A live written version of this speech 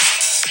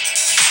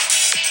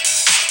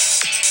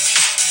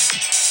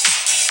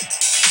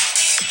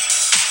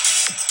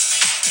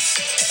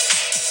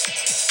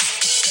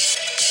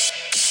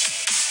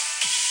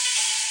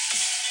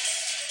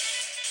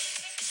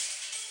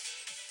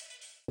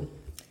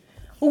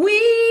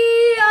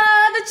We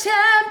are the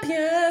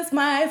champions,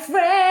 my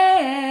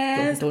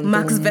friends.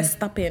 Max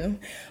Verstappen.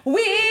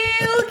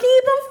 We'll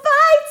keep on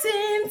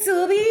fighting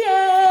till the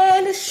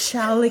end.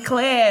 Charles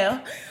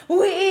Leclerc.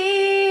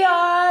 We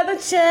are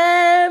the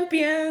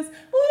champions.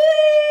 We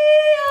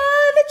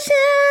are the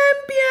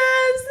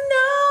champions.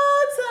 No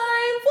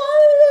time for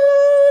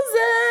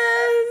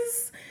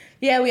losers.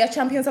 Yeah, we are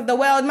champions of the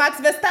world. Max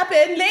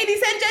Verstappen.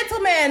 Ladies and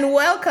gentlemen,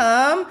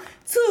 welcome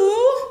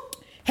to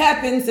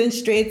Happens in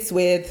Straights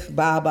with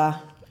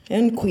Baba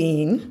and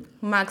Queen.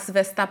 Max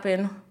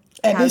Verstappen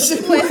has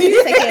 20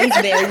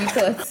 seconds there. We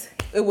thought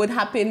it would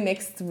happen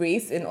next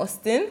race in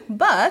Austin,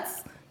 but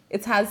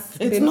it has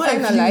been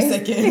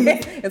finalized.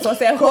 It was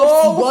a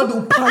whole... God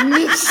will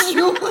punish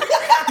you.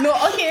 No,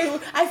 okay.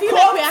 I feel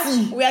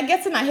like we are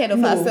getting ahead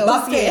of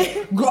ourselves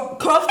here.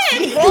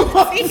 Grofty,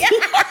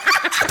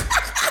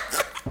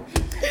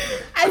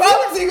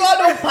 God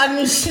will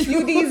punish you.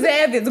 You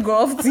deserve it,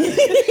 Grofty.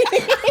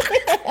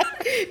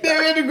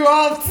 David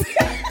Grofty.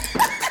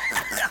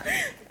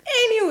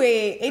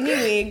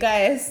 Anyway,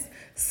 guys.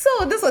 So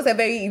this was a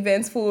very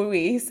eventful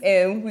race,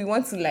 and we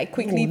want to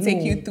quickly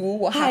take you through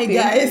what happened.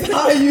 Hi guys,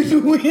 how are you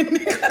doing?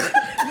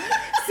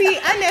 See,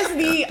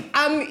 honestly,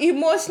 I'm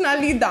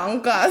emotionally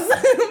downcast.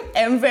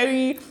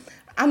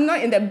 I'm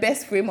not in the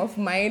best frame of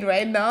mind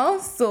right now.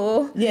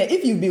 So yeah,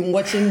 if you've been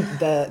watching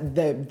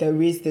the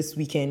race this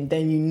weekend,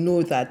 then you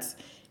know that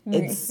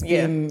it's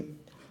been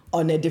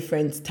on a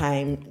different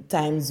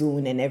time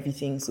zone and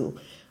everything. So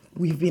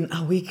we've been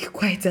awake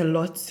quite a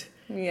lot.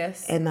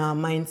 Yes. And our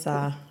minds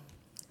are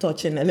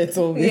touching a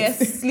little bit.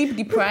 Yes, sleep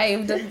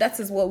deprived. That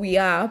is what we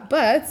are.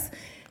 But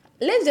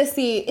let's just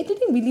say it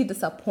didn't really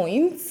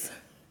disappoint.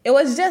 It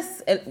was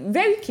just a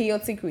very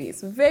chaotic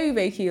race. Very,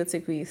 very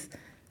chaotic race.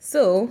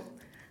 So,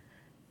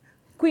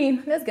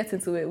 Queen, let's get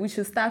into it. We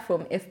should start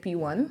from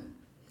FP1.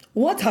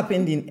 What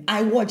happened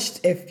I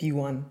watched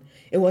FP1.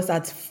 It was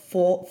at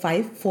 4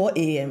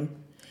 a.m.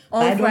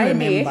 I don't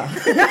remember.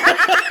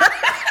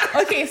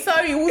 Okay,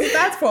 sorry. We'll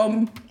start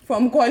from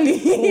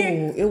quali.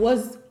 Oh, it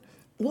was...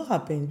 What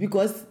happened?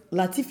 Because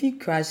Latifi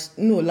crashed.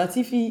 No,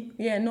 Latifi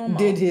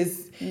did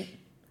his...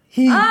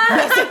 He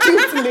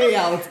executes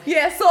layout.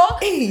 Yeah, so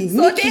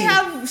they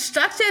have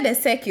structured a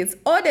circuit.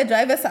 All the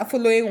drivers are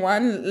following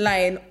one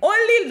line.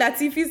 Only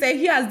Latifi said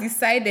he has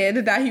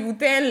decided that he will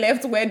turn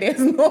left where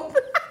there's no...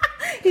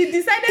 He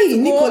decided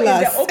to go in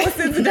the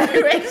opposite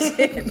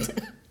direction.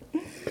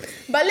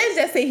 But let's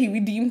just say he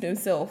redeemed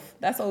himself.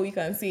 That's all we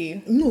can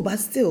say. No, but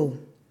still,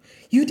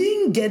 you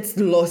didn't get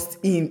lost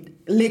in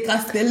Le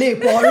Castellet,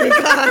 Paul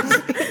Ricard.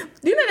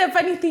 Do you know the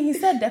funny thing? He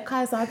said the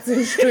car is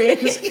acting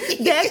strange.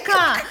 The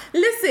car.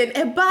 Listen,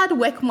 a bad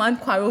workman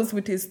quarrels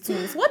with his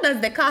tools. What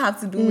does the car have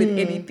to do with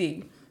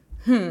anything?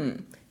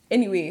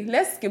 Anyway,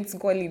 let's skip to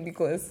quali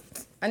because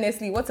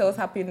honestly, what else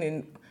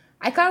happened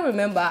I can't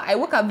remember. I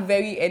woke up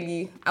very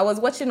early. I was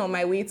watching on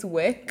my way to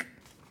work.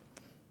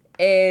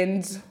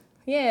 And...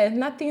 yeah,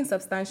 nothing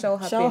substantial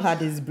happened. Shaw had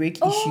his brake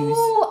issues.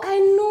 Oh, I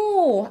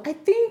know. I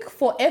think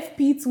for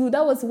FP2,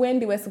 that was when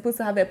they were supposed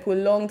to have a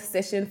prolonged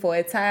session for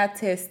a tire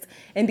test.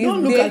 And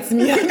don't look at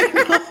me.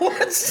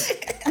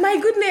 My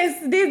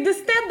goodness, they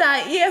disturbed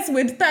our ears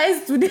with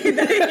tires today.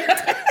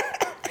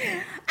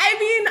 I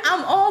mean,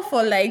 I'm all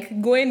for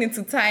going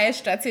into tire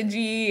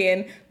strategy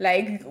and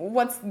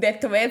what's the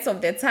threats of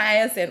the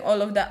tires and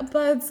all of that.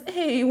 But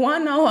hey,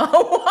 1 hour,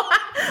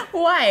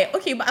 why?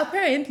 Okay, but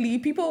apparently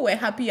people were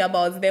happy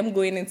about them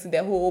going into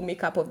the whole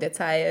makeup of the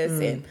tires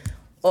and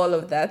all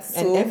of that.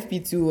 So, and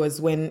FP2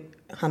 was when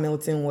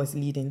Hamilton was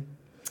leading.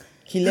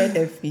 He led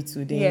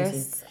FP2, didn't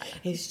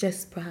he? It's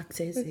just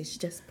practice.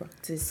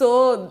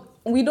 So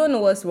we don't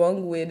know what's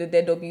wrong with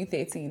the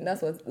W13.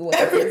 That's what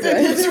everything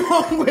is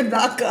wrong with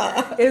that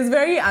car. It's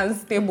very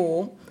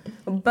unstable.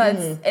 But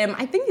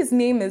I think his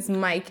name is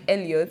Mike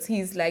Elliott.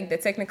 He's the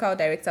technical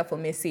director for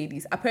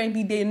Mercedes.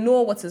 Apparently, they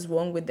know what is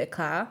wrong with the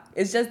car.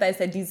 It's just that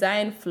it's a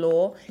design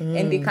flaw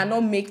and they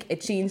cannot make a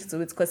change to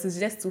it because it's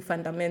just too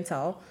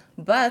fundamental.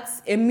 But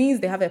it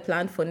means they have a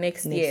plan for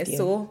next year.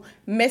 So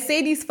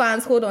Mercedes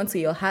fans, hold on to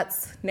your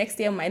hats. Next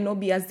year might not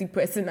be as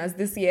depressing as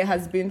this year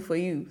has been for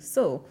you.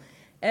 So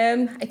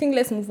I think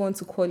let's move on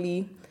to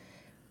quali.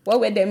 What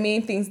were the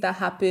main things that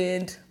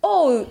happened?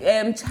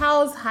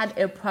 Charles had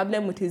a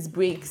problem with his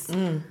brakes.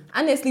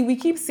 Honestly, we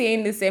keep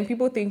saying this and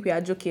people think we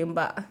are joking,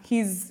 but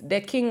he's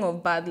the king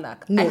of bad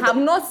luck. No, I have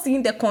not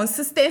seen the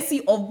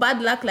consistency of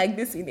bad luck like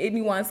this in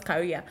anyone's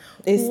career.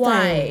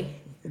 Why? Time.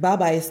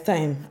 Baba, it's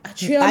time.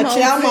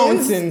 Achia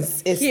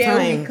Mountains, it's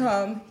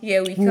time.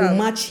 Here we come. We'll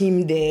match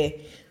him there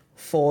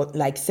for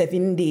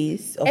 7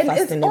 days of fasting and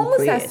prayers. And it's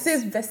almost as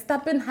if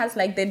Verstappen has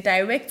the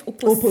direct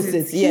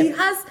opposite. Yeah. He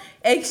has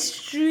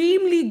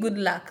extremely good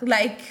luck.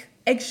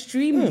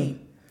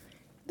 Extremely.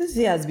 This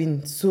year has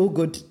been so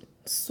good.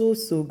 So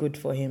good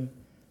for him.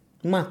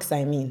 Max,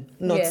 I mean.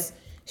 Not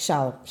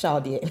Charles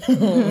there.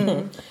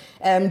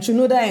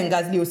 Tsunoda and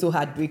Gasly also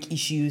had brake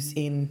issues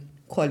in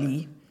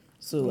quali.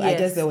 So I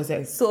guess there was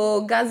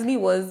So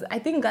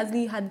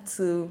Gasly had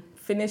to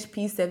finish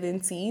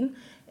P17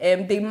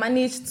 They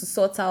managed to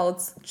sort out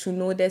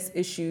Tsunoda's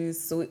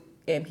issues, so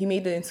he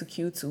made it into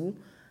Q2.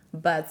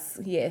 But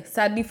yeah,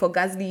 sadly for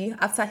Gasly,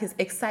 after his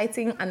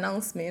exciting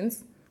announcement,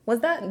 was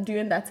that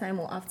during that time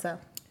or after?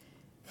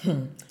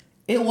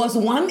 It was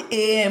 1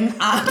 a.m.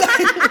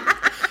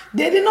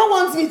 They did not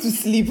want me to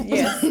sleep.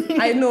 Yes,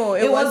 I know.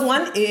 It was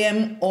 1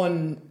 a.m.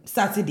 on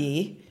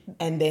Saturday,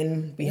 and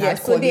then we had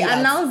so they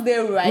announced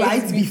it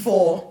right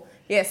before.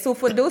 Yeah, so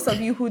for those of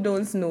you who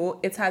don't know,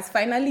 it has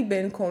finally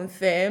been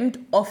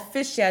confirmed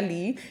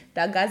officially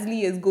that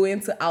Gasly is going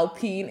to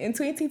Alpine in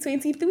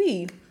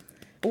 2023.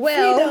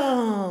 Well,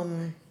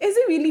 freedom. Is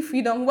it really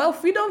freedom? Well,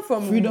 freedom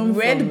from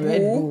Red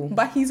Bull,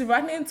 but he's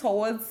running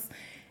towards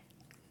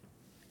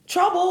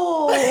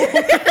trouble.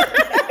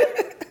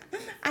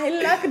 I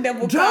like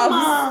the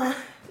drama.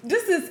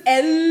 This is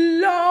a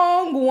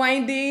long,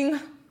 winding,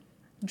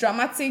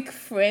 dramatic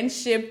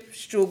friendship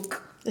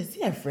stroke. Is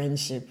it a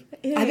friendship?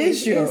 Are they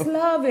sure? It's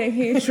love and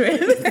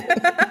hatred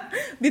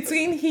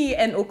between he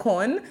and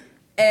Ocon.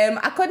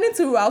 According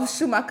to Ralph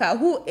Schumacher,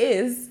 who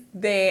is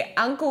the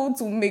uncle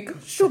to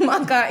Mick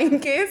Schumacher, in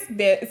case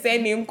the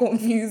surname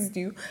confused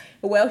you.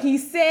 Well, he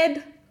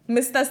said,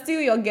 Mr.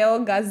 Steal Your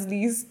Girl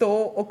Gasly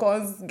stole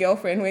Ocon's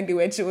girlfriend when they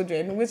were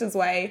children, which is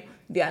why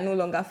they are no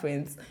longer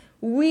friends.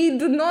 We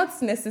do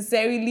not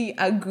necessarily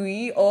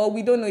agree, or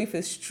we don't know if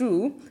it's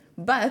true,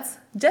 but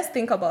just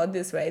think about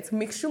this, right?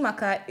 Mick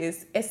Schumacher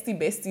is Esty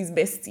Bestie's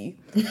bestie.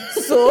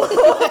 So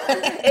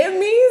it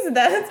means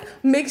that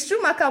Mick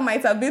Schumacher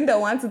might have been the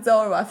one to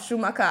tell Ralph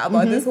Schumacher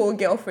about this whole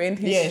girlfriend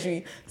history.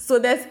 Yeah. So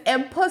there's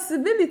a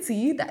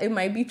possibility that it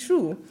might be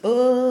true.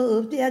 Oh,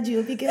 Obi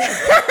girl.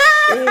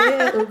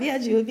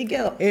 Obi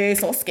girl.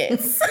 So scared.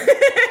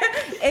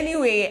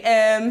 Anyway,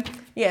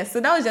 yeah, so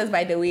that was just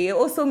by the way. It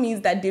also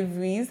means that De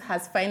Vries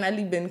has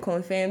finally been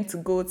confirmed to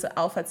go to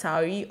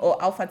AlphaTauri,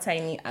 or Alpha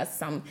Tiny as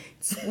some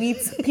sweet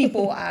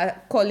people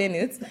are calling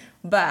it.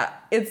 But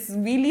it's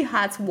really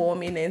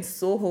heartwarming and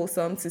so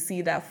wholesome to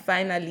see that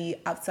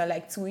finally, after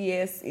like 2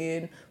 years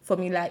in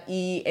Formula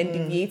E and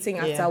deviating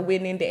after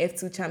winning the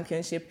F2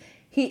 championship,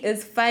 he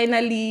is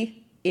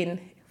finally in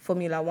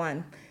Formula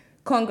One.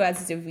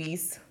 Congrats, De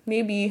Vries.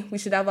 Maybe we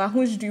should have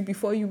arranged you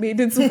before you made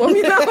it to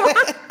Formula One.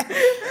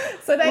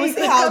 So that you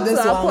can come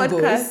to our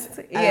podcast.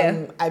 Goes.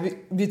 Yeah.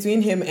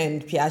 Between him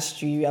and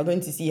Piastri, we are going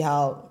to see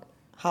how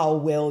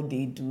well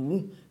they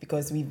do,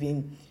 because we've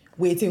been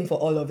waiting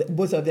for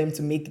both of them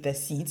to get the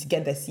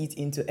seat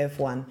into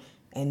F1,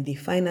 and they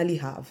finally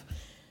have.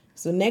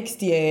 So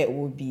next year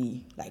will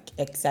be like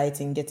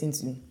exciting getting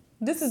to.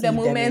 This is the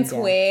moment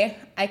where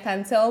I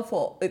can tell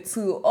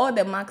to all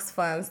the Max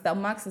fans that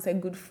Max is a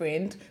good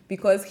friend,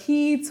 because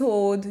he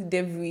told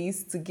De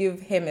Vries to give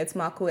him at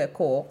Marco a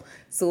call.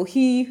 So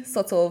he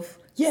sort of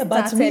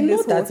but we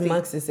know that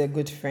Max is a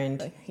good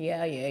friend.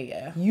 Yeah.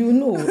 You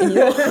know.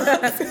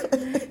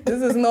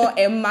 This is not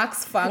a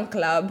Max fan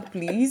club,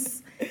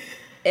 please.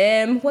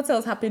 What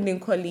else happened in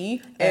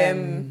Quali? I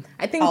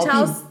think Alpine.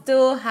 Charles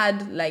still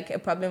had like a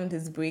problem with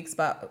his brakes,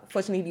 but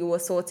fortunately it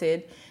was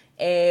sorted.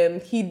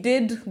 He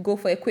did go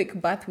for a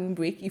quick bathroom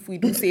break, if we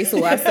do say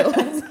so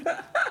ourselves.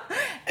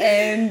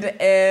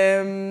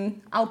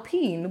 And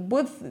Alpine,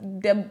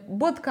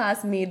 both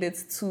cars made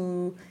it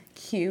to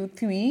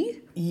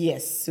Q3.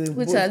 Yes, so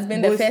which has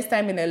been the first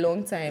time in a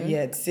long time.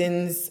 Yeah,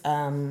 since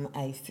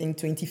I think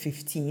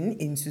 2015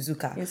 in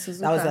Suzuka.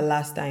 That was the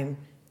last time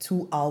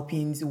 2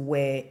 Alpines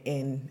were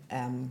in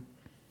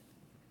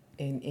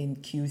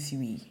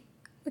Q3.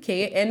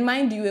 Okay, and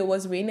mind you, it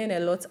was raining a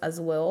lot as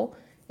well.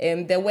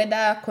 The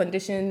weather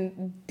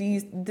condition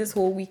this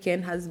whole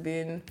weekend has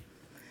been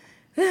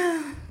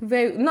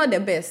very not the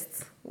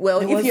best.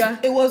 Well,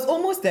 it was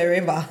almost a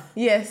river.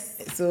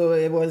 Yes. So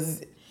it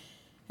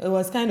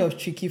was kind of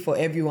tricky for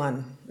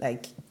everyone,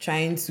 like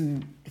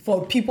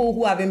for people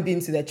who haven't been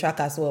to the track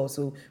as well.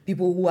 So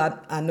people who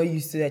are not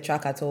used to the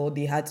track at all,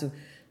 they had to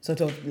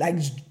sort of like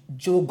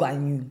Joe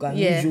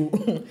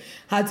Guanyu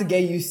had to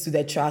get used to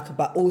the track,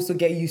 but also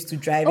get used to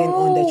driving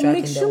on the track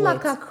in the wet.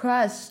 Schumacher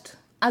crashed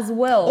as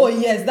well. Oh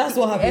yes, that's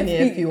what happened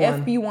in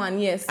FP1.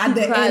 FP1, yes. At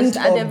the end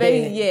at the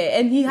very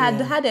and he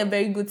had a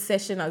very good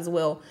session as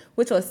well,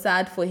 which was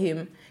sad for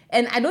him.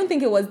 And I don't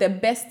think it was the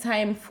best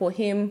time for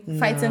him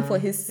fighting for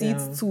his seat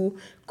to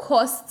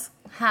cost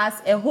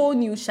Haas a whole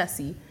new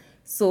chassis.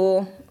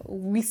 So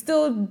we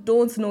still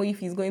don't know if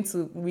he's going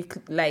to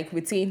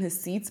retain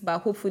his seat, but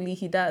hopefully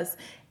he does.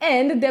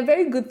 And the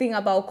very good thing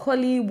about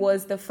Quali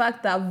was the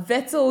fact that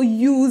Vettel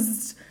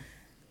used,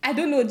 I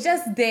don't know,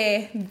 just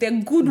the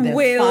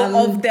goodwill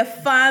of the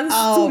fans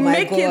to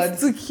make it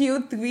to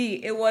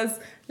Q3. It was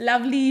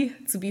lovely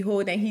to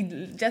behold, and he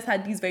just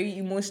had these very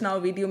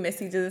emotional radio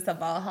messages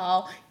about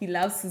how he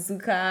loves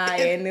Suzuka,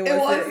 and it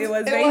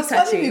was very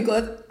touching. Funny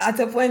because at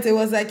a point it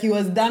was like he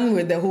was done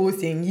with the whole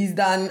thing. He's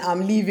done.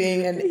 I'm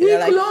leaving, and he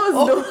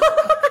closed.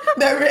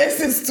 The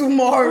race is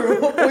tomorrow.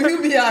 Will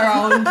you be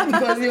around?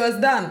 Because he was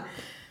done.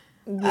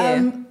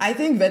 Yeah. I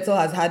think Vettel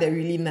has had a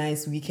really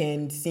nice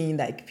weekend, seeing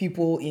like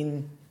people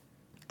in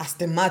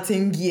Aston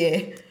Martin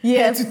gear,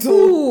 head to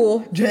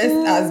toe,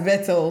 dressed as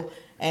Vettel.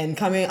 and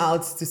coming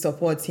out to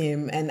support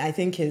him. And I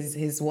think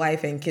his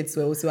wife and kids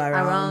were also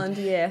around.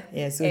 Yeah.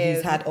 Yeah, so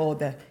he's had all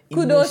the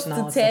kudos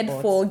emotional to Ted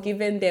support. for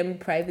giving them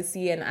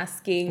privacy and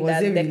asking Was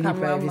that it the really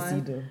cameraman.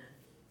 privacy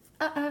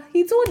though?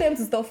 He told them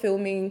to stop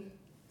filming.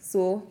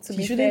 So to He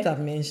be shouldn't fair,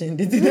 have mentioned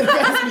it in the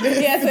first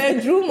place. yes,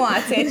 it drew more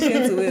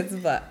attention to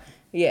it. But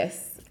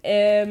yes,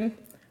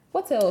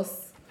 what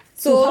else?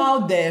 So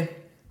how the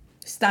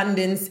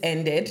standings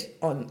ended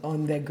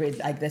on the grid,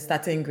 like the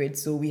starting grid.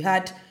 So we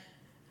had,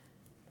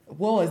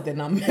 what was the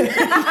number?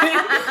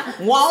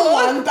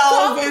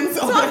 1,000.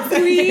 Top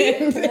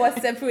 3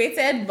 was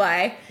separated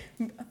by,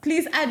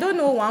 please, I don't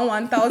know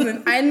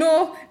 1,000. I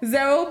know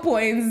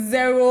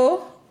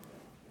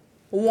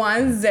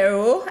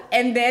 0.010,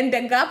 and then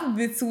the gap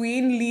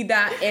between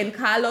leader and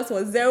Carlos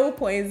was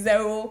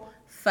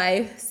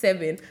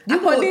 0.057.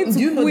 According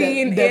to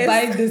Queen, the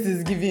vibe this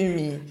is giving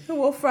me?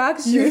 Well,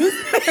 fractions.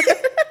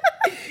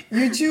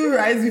 You chew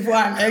rice before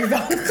an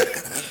exam.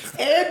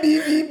 A,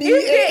 B, B, B, A.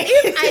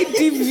 If I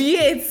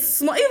deviate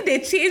small, if they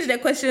change the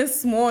question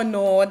small,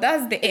 no,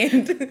 that's the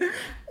end.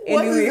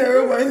 What is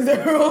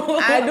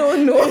 0.0? I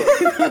don't know.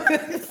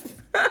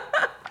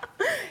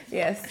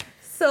 Yes.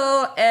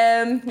 So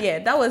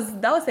that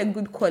was a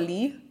good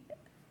quali.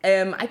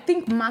 I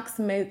think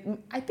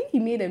he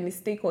made a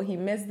mistake or he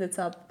messed it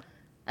up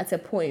at a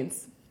point.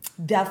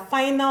 The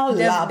final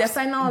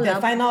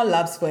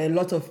laps for a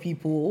lot of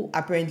people,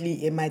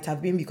 apparently it might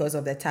have been because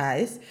of the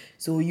tires.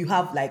 So you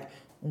have like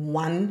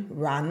one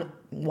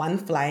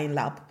flying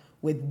lap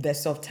with the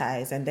soft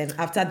tires, and then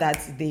after that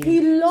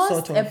he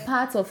lost a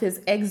part of his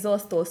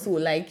exhaust or so.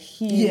 Like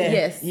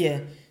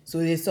so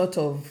they sort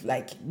of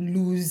like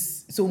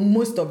lose. So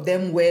most of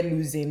them were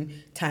losing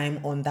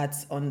time on that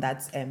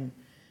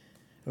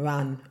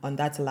run, on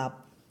that lap.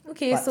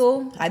 Okay, but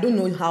so I don't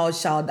know how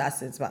Charles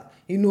does it, but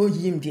you know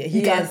him there.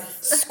 He can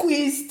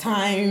squeeze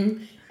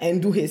time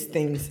and do his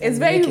things. It's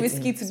very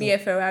risky to be a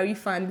Ferrari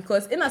fan,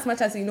 because in as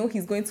much as you know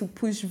he's going to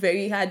push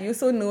very hard, you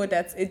also know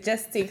that it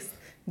just takes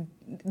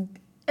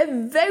a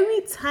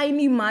very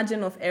tiny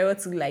margin of error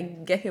to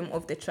like get him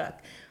off the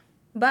track.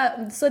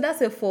 But so that's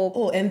a 4.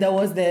 Oh, and there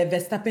was the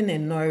Verstappen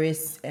and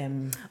Norris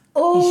issue as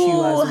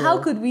well. well. How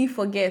could we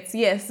forget?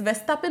 Yes,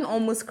 Verstappen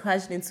almost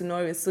crashed into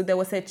Norris, so there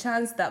was a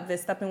chance that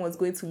Verstappen was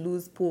going to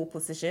lose pole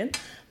position,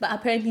 but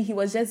apparently he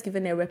was just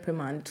given a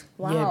reprimand.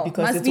 Wow, yeah,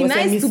 because must be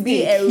nice to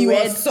be a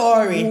Red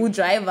Bull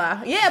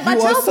driver. Yeah,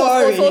 but Charles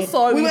was also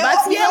sorry.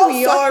 But here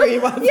we are. Here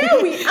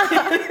we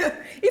are.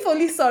 If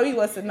only sorry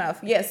was enough.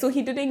 Yeah, so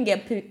he didn't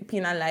get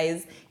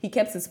penalized. He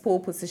kept his pole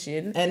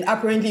position. And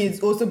apparently it's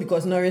also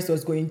because Norris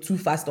was going too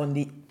fast on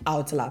the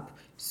out lap.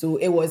 So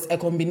it was a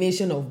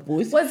combination of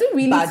both. Was it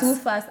really too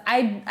fast?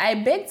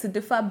 I beg to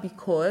differ,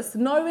 because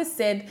Norris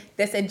said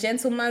there's a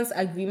gentleman's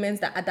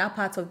agreement that at that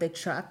part of the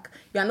track,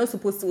 you are not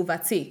supposed to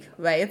overtake,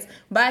 right?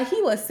 But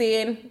he was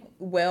saying,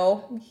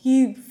 well,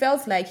 he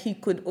felt like he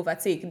could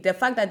overtake. The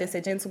fact that there's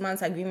a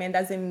gentleman's agreement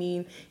doesn't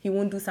mean he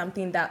won't do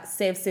something that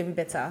serves him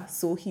better.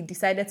 So he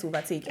decided to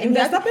overtake. And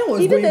Verstappen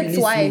was going really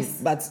twice.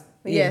 Slow, but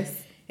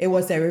yes. It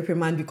was a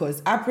reprimand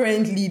because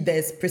apparently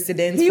there's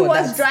precedent for that. He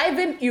was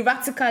driving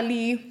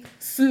erratically,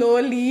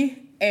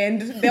 slowly,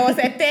 and there was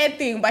a third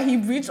thing, but he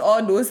breached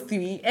all those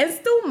 3 and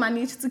still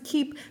managed to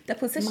keep the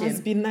position.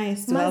 Must be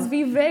nice. Must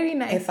be very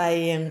nice.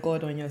 FIM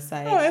God on your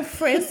side. Oh,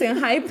 friends in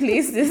high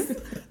places.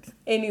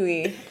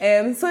 Anyway,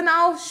 so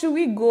now should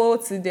we go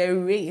to the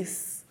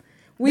race?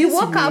 We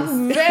woke up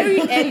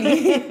very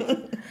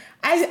early.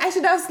 I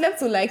should have slept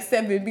till like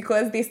 7,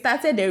 because they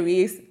started the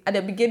race at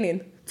the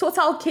beginning.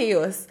 Total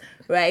chaos,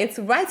 right?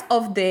 Right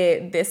off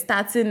the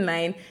starting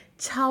line,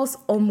 Charles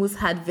almost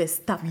had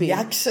Verstappen.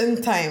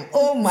 Reaction time.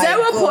 Oh my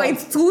God.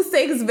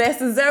 0.26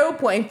 versus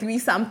 0.3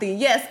 something.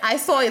 Yes, I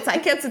saw it. I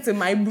kept it in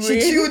my brain.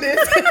 She chewed it.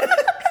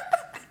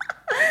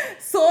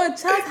 So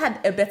Charles had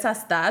a better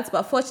start,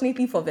 but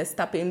fortunately for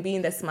Verstappen,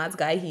 being the smart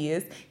guy he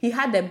is, he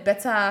had a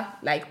better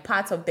like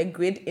part of the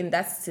grid in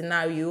that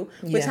scenario,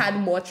 which had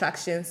more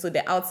traction, so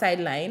the outside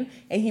line,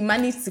 and he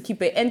managed to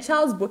keep it. And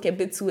Charles broke a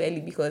bit too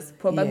early because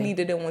probably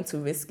didn't want to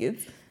risk it,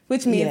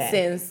 which made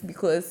sense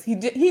because he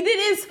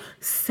didn't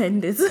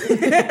send it.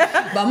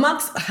 But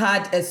Max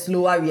had a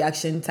slower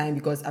reaction time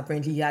because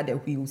apparently he had a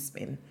wheel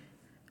spin,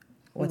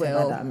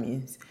 whatever that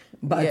means.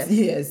 But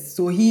yes,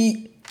 so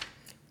he.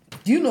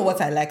 Do you know what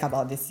I like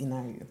about this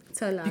scenario?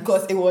 Tell us.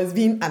 Because it was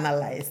being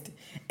analyzed.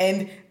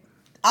 And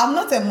I'm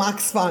not a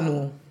Max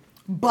fan,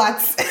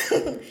 but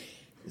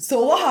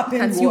so what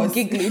happened was... you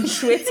giggling,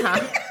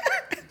 traitor.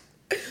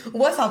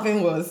 What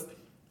happened was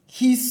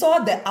he saw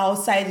the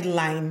outside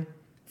line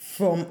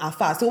from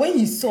afar. So when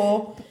he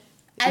saw...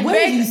 I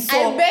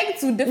beg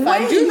to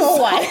differ. Do you know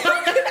why?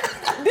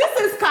 This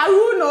is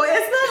Karuno.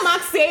 It's not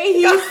Max saying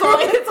he saw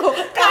it.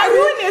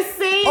 Karun is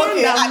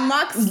saying that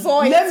Max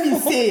saw it. Let me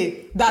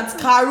say that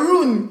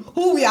Karun,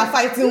 who we are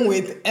fighting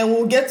with, and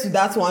we'll get to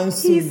that one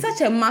soon. He's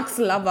such a Max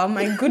lover,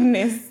 my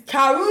goodness.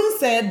 Karun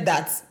said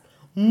that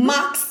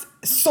Max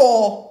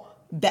saw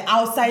the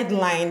outside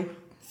line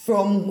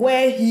from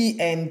where he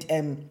and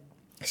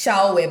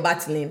Charles were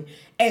battling.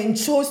 and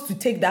chose to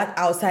take that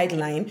outside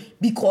line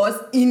because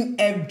in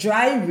a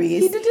dry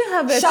race, he didn't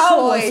have a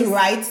Charles choice. was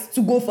right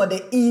to go for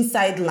the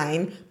inside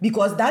line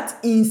because that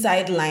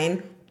inside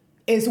line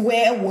is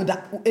what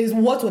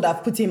would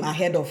have put him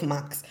ahead of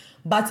Max.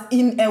 But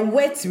in a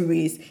wet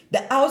race,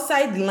 the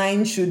outside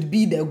line should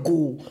be the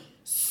goal.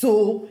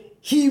 So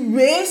he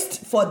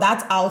raced for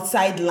that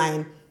outside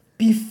line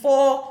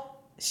before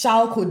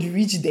Charles could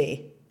reach there.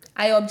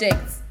 I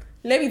object.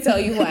 Let me tell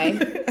you why.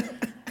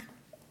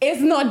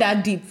 It's not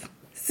that deep.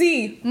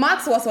 See,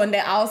 Max was on the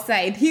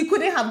outside. He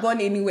couldn't have gone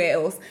anywhere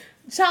else.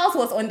 Charles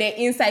was on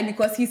the inside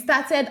because he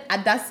started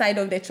at that side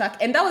of the track,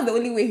 and that was the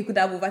only way he could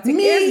have overtaken.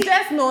 It's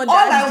just not that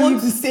all I deep.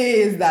 want to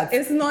say is that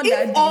It's not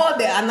that deep. all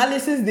the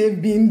analysis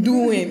they've been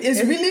doing,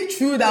 it's really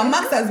true that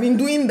Max has been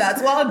doing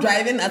that while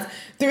driving at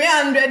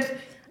 300.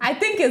 I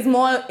think it's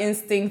more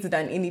instinct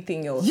than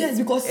anything else. Yes,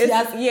 because he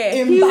has he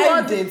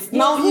imbibed it.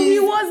 Now he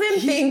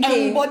wasn't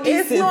thinking.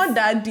 embodies It's it. not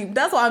that deep.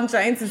 That's what I'm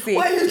trying to say.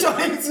 Why are you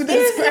trying to describe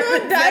It's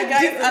not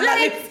that deep.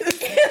 analysis?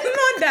 It's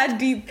not that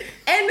deep.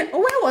 And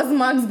where was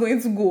Max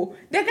going to go?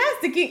 The guy's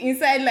sticking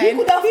inside line. He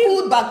could have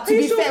pulled back. To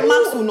be fair,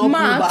 Max will not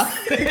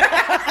pull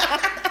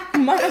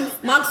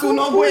back. Max will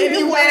not go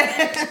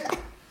anywhere.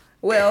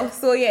 Well,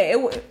 so yeah,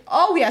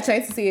 all we are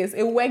trying to say is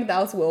it worked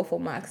out well for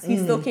Max. He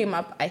still came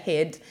up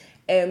ahead.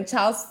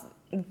 Charles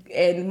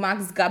and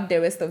Max gapped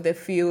the rest of the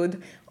field.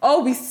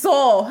 All we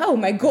saw, oh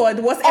my God,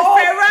 was a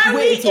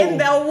Ferrari in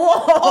the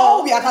wall.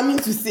 All we are coming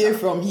to say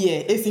from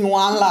here is in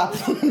one lap.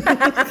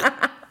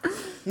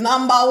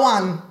 Number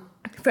one.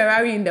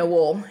 Ferrari in the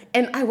wall.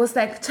 And I was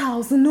like,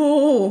 Charles,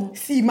 no.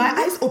 See, my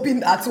eyes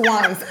opened at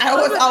once. I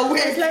was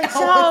awake. I was like,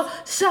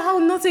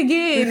 Charles, not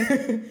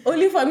again.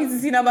 Only for me to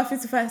see number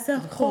 55. I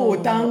said, oh,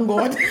 thank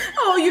God.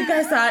 Oh, you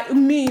guys are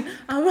mean.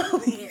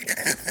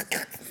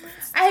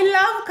 I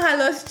love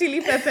Carlos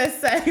chili pepper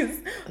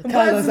size.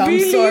 Carlos, but I'm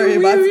sorry,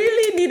 we but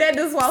really needed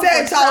this one.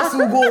 Say Charles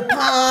will go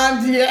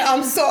pound. Yeah,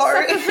 I'm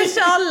sorry.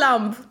 Sacrificial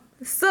lamb.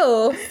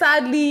 So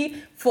sadly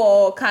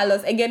for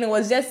Carlos, again, it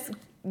was just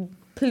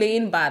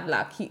plain bad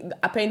luck.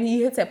 Apparently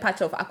he hit a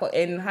patch of aqua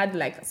and had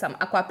like some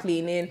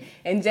aquaplaning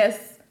and just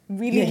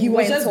really he was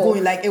went just off.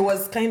 going like it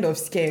was kind of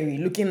scary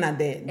looking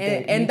at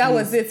and that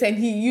was it. And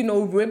he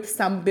ripped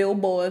some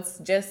billboards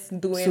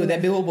just doing. So the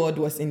billboard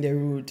was in the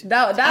road.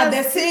 At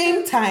the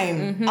same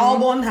time,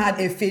 Albon had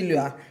a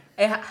failure.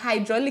 A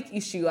hydraulic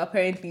issue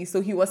apparently,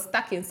 so he was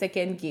stuck in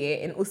second gear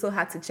and also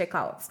had to check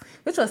out,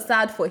 which was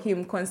sad for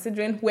him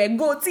considering where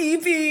Go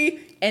TV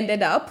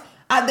ended up.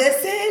 At the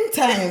same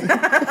time,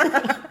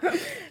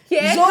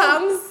 here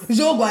comes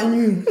Zhou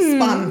Guanyu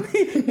spun.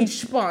 He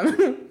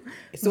spun.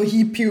 So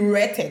he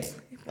pirouetted.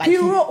 Like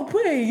Pirouette.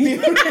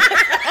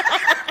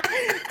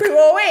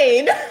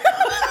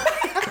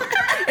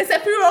 It's a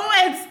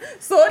pirouette.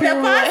 So the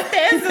past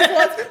tense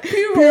was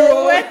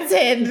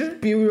pirouetted.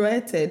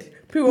 Pirouetted.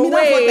 Pirouette.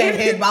 That's what I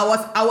heard,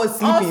 but I was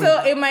sleeping.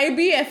 Also, it might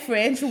be a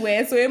French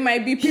word, so it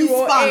might be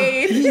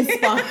pirouette. He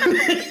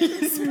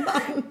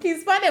spun. He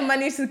spun and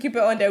managed to keep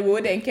it on the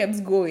road and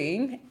kept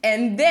going.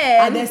 And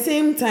then at the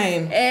same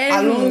time,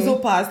 Alonso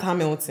passed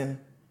Hamilton.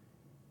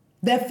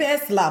 The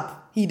first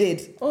lap, he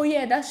did. Oh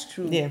yeah, that's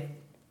true. Yeah.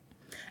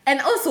 And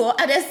also,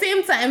 at the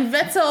same time,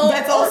 Vettel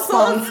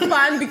also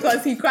spun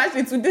because he crashed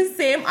into the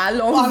same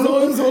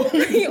Alonso.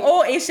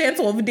 Oh, ancient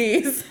of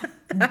days.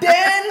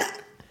 Then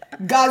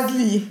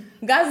Gasly,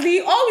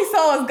 all we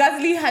saw was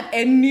Gasly had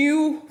a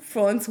new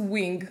front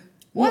wing.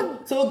 What? No,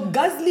 so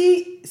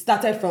Gasly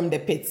started from the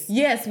pits.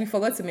 Yes, we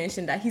forgot to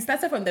mention that. He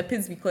started from the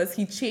pits because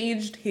he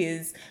changed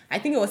his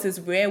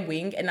rear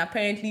wing, and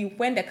apparently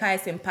when the car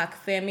is in parc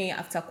fermé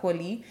after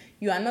quali,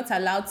 you are not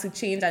allowed to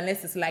change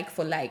unless it's like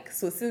for like.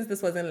 So since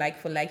this wasn't like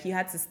for like, he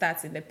had to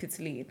start in the pit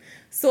lane.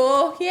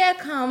 So here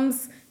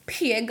comes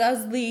Pierre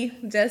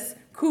Gasly just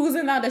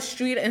cruising down the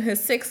street in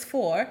his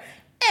 6'4",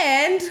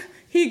 and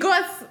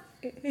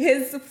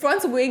his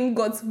front wing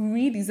got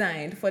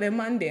redesigned for the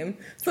Mandem.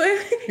 So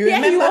you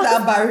remember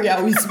that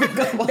barrier we spoke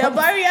about? The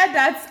barrier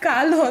that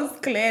Carlos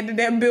cleared,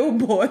 the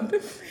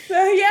billboard.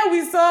 So here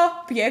we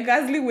saw Pierre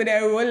Gasly with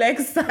a Rolex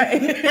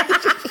sign.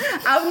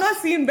 I've not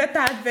seen better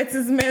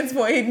advertisements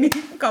for any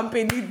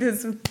company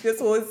this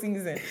whole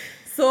season.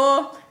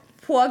 So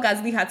poor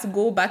Gasly had to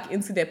go back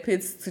into the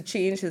pits to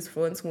change his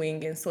front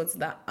wing and sort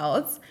that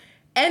out.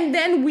 And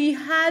then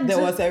there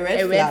was a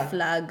red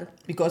flag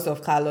because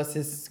of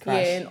Carlos's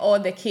crash. Yeah, and all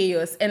the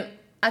chaos. And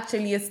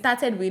actually, it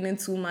started raining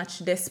too much.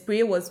 The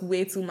spray was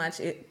way too much.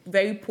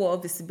 Very poor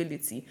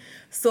visibility.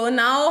 So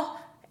now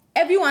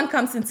everyone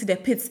comes into the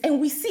pits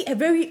and we see a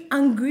very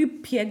angry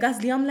Pierre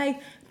Gasly. I'm like,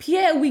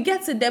 Pierre, we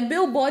get to the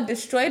billboard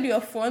destroyed your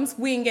front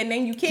wing and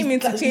then you came in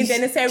to change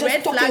and it's a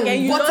red flag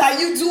and what are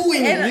you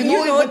doing? And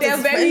they're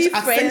very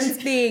French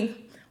thing.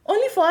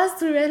 Only for us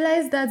to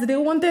realize that they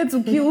wanted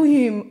to kill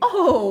him.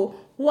 Oh,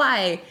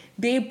 why?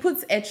 They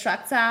put a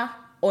tractor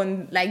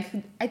on, like,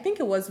 I think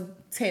it was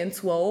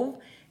 10-12,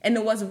 and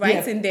it was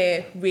right in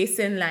the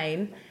racing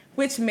line.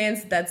 which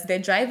meant that the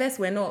drivers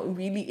were not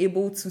really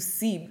able to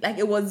see. Like,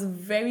 it was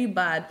very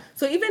bad.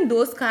 So even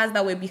those cars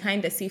that were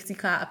behind the safety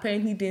car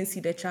apparently didn't see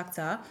the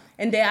tractor.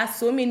 And there are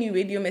so many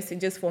radio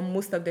messages from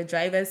most of the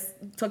drivers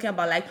talking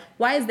about, like,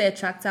 why is there a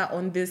tractor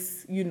on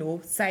this,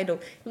 side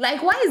of...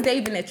 Like, why is there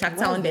even a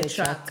tractor on the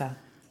track?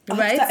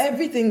 Right? After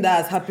everything that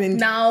has happened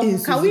now, in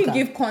can we Suzuka.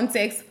 give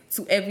context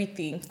to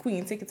everything?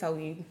 Queen, take it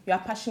away. You are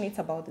passionate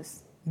about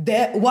this.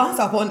 There, once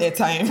upon a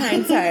time.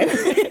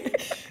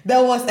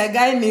 There was a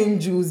guy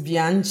named Jules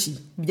Bianchi.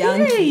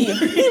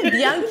 Hey,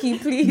 Bianchi,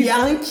 please.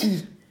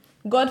 Bianchi.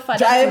 Godfather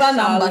Driver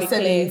number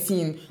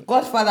 17.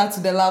 Godfather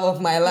to the love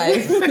of my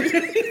life.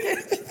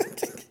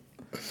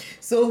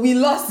 So we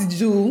lost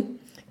Jules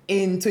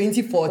in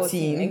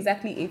 2014.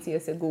 Exactly 8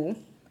 years ago.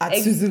 At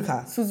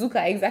Suzuka.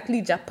 Suzuka,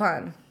 exactly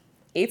Japan.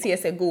 8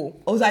 years ago.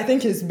 Also, I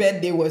think his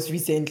birthday was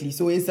recently.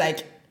 So it's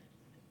like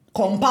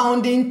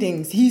compounding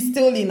things. He's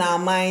still in our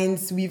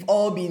minds. We've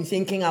all been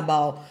thinking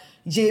about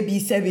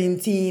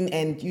JB17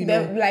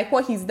 and, like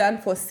what he's done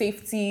for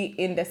safety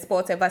in the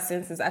sport ever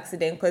since his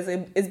accident. Because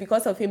it's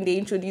because of him they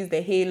introduced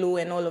the halo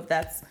and all of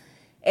that.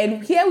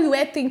 And here we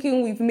were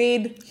thinking we've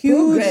made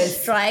huge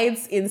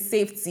strides in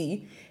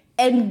safety.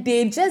 And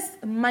they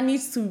just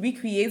managed to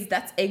recreate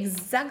that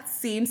exact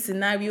same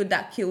scenario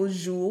that killed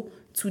Jules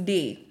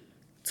today,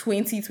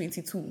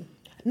 2022.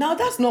 Now,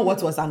 that's not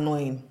what was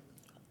annoying.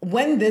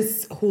 When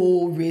this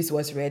whole race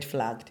was red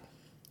flagged,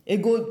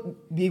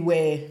 we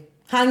were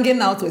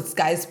hanging out with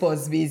Sky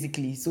Sports,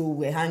 basically. So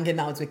we're hanging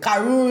out with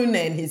Karun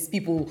and his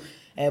people,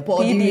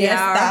 Paul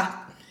Di.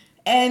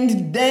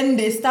 And then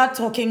they start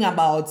talking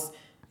about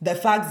the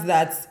fact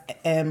that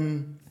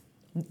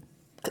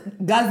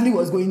Gasly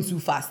was going too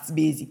fast,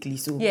 basically.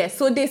 So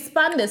they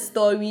spun the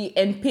story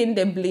and pinned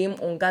the blame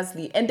on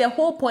Gasly. And the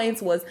whole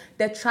point was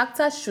the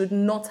tractor should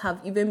not have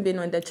even been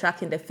on the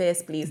track in the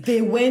first place.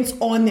 They went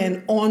on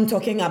and on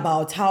talking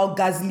about how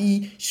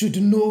Gasly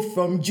should know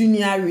from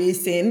junior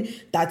racing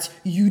that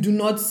you do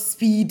not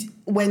speed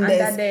when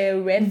there's a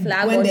red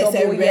flag when or there's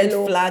double a red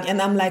yellow. flag. And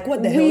I'm like,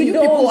 what the hell? You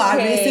people are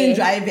racing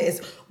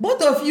drivers.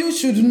 Both of you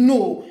should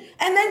know.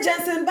 And then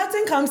Jensen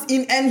Button comes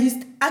in and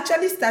he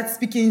actually starts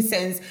speaking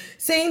sense,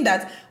 saying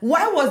that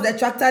why was the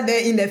tractor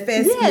there in the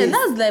first place? Yeah,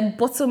 that's the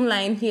bottom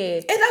line here.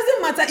 It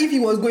doesn't matter if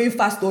he was going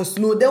fast or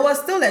slow. There was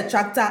still a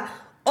tractor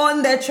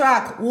on the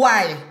track.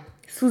 Why?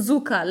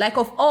 Suzuka, like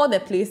of all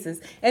the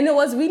places. And it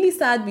was really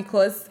sad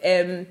because,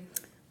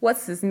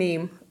 what's his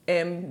name?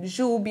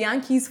 Jules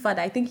Bianchi's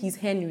father, I think he's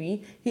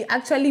Henry, he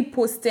actually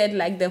posted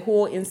like the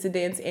whole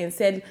incident and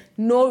said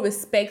no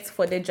respect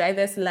for the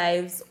drivers'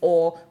 lives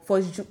or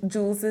for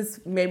Jules's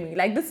memory.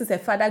 Like, this is a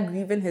father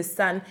grieving his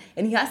son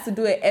and he has to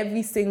do it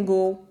every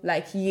single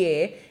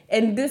year.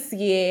 And this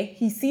year,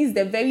 he sees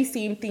the very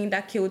same thing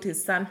that killed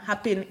his son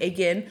happen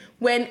again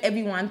when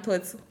everyone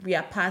thought we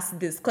are past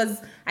this.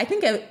 Because I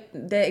think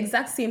the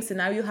exact same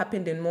scenario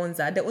happened in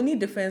Monza. The only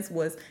difference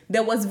was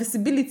there was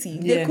visibility.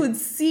 Yeah. They could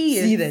see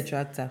it. See the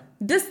tractor.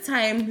 This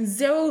time,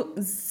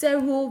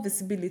 zero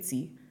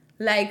visibility.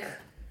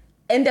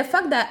 And the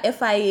fact that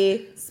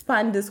FIA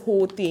spanned this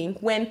whole thing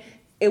when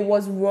it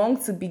was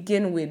wrong to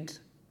begin with,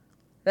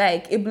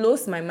 it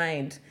blows my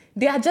mind.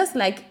 They are just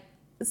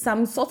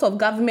some sort of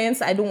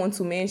governments I don't want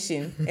to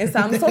mention and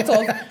some sort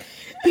of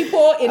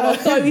people in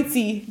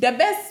authority. The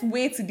best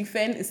way to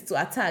defend is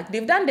to attack.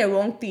 They've done the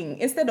wrong thing.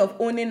 Instead of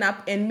owning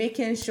up and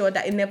making sure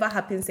that it never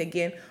happens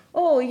again.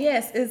 Oh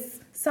yes, it's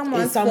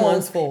someone's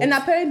fault. And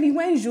apparently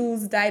when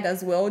Jules died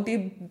as well,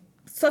 they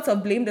sort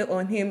of blamed it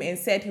on him and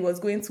said he was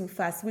going too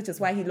fast, which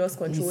is why he lost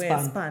control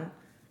and spun.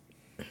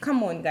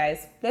 Come on,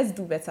 guys, let's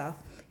do better.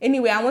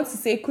 Anyway, I want to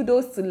say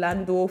kudos to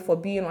Lando for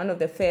being one of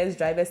the first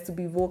drivers to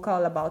be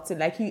vocal about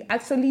it. He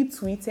actually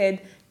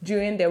tweeted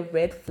during the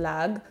red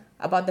flag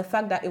about the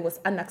fact that it was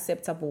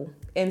unacceptable.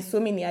 And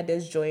so many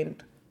others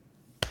joined.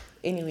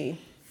 Anyway.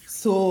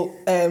 So,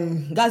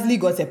 Gasly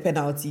got a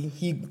penalty.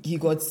 He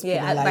got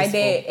penalized by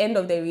the end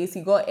of the race,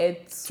 he got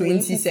a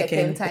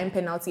 20-second time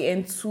penalty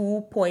and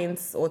 2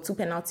 points or 2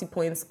 penalty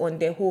points on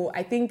the whole.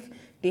 I think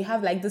they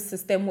have this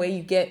system where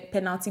you get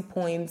penalty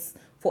points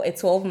for a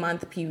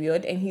 12-month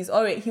period, and he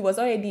was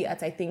already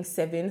at, I think,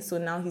 7, so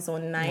now he's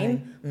on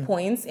 9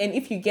 points. And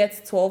if you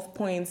get 12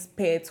 points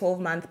per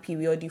 12-month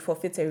period, you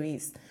forfeit a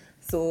race.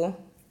 So,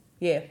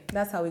 yeah,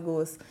 that's how it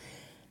goes.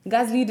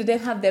 Gasly didn't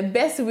have the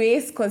best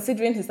race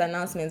considering his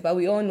announcements, but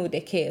we all know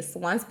the case.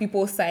 Once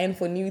people sign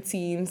for new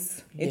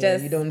teams, you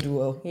don't do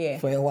well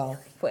for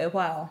a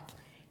while.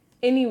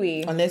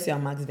 Anyway. Unless you're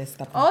Max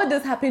Verstappen. All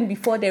this happened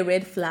before the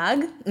red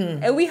flag,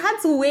 and we had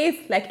to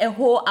wait a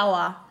whole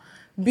hour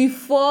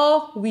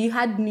before we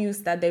had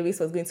news that the race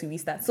was going to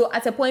restart. So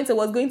at a point, it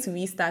was going to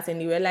restart,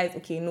 and they realized,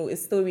 okay, no,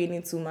 it's still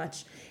raining too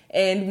much.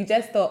 And we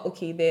just thought,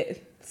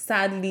 okay,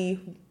 sadly,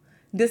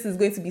 this is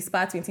going to be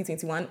Spa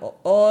 2021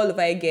 all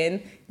over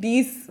again.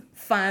 These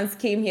fans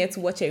came here to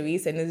watch a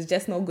race, and it's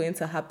just not going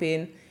to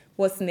happen.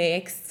 What's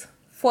next?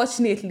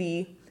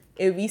 Fortunately,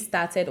 it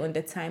restarted on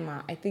the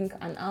timer. I think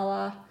an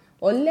hour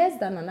or less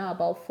than an hour,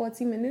 about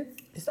 40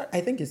 minutes.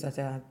 I think it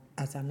started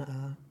at an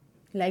hour.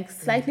 like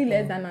slightly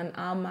less than an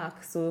hour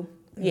mark. So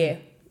yeah,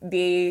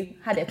 they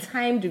had a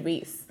timed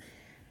race.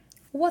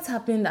 What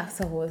happened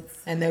afterwards?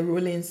 And a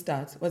rolling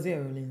start. Was it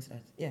a rolling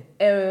start? Yeah.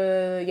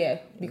 Yeah,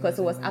 because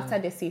it was after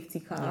the safety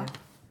car. Yeah.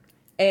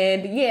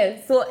 And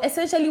yeah, so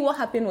essentially what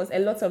happened was a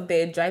lot of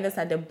the drivers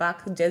at the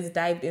back just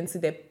dived into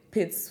the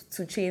pits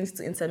to change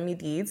to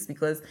intermediates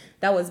because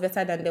that was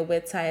better than the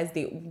wet tires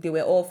they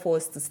were all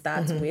forced to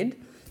start with.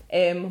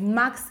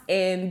 Max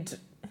and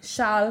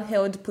Charles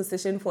held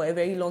position for a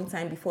very long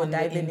time before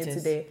diving into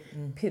the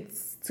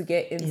pits to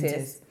get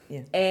Inters.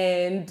 Yeah.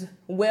 And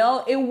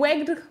well, it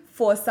worked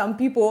for some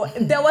people.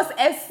 There was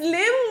a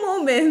slim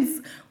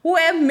moment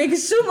where Mick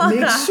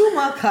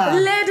Schumacher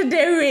led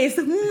the race.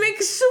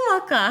 Mick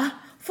Schumacher,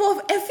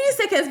 for a few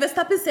seconds,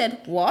 Verstappen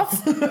said, "What?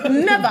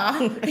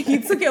 Never." He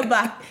took it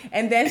back.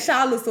 And then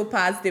Charles also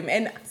passed him.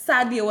 And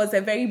sadly, it was a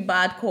very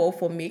bad call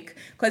for Mick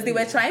because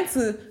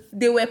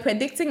they were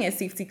predicting a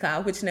safety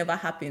car, which never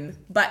happened.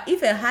 But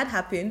if it had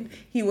happened,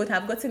 he would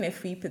have gotten a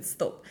free pit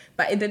stop.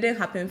 But it didn't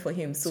happen for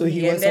him. So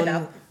he ended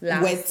up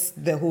last wet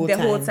the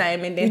whole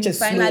time. And then he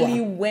finally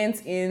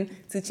went in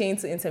to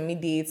change to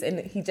intermediates.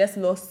 And he just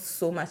lost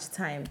so much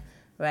time,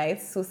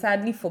 right? So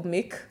sadly for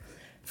Mick,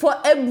 for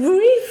a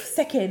brief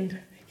second,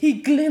 he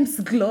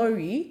glimpsed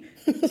glory.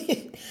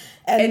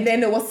 and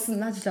then it was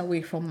snatched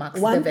away from Max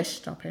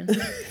Verstappen.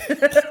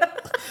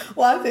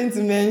 One thing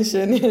to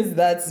mention is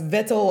that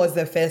Vettel was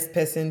the first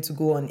person to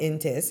go on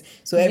Inters.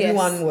 So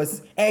everyone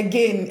was,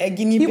 again, a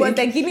guinea pig. He was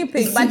the guinea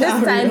pig, but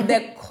this time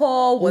the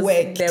call was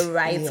the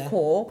right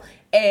call.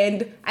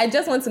 And I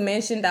just want to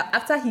mention that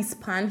after he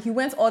spun, he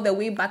went all the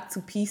way back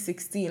to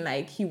P16,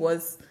 like he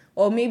was,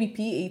 or maybe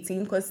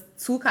P18, because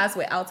 2 cars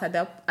were out at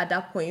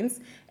that point.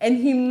 And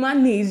he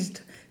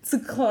managed to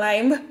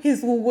climb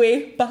his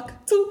way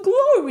back to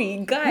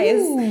glory, guys.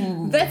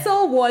 Ooh.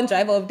 Vettel won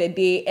Driver of the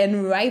Day,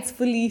 and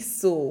rightfully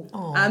so.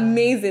 Aww.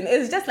 Amazing.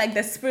 It's just like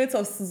the spirit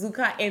of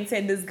Suzuka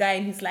entered this guy,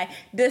 and he's like,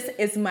 this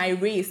is my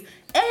race.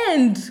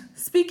 And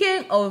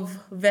speaking of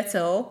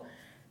Vettel,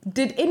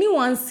 did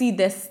anyone see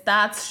the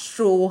start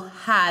Stroll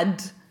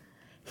had?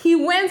 He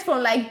went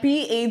from like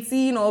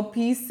P18 or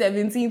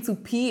P17 to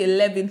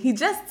P11. He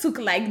just took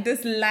like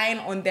this line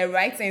on the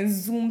right and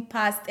zoomed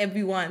past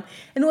everyone.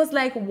 And it was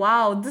like,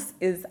 wow, this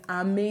is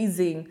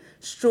amazing.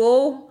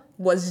 Stroll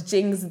was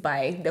jinxed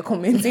by the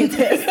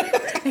commentators.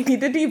 He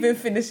didn't even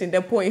finish in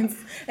the points.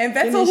 And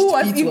Vettel, who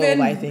was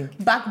even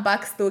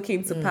back still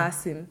came to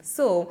pass him.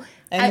 So,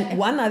 and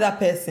one other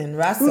person,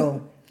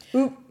 Russell.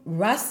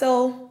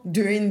 Russell,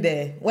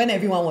 when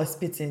everyone was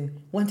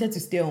spitting, wanted to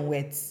stay on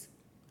wets.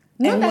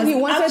 Not that he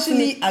wanted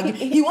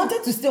he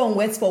wanted to stay on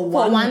wets for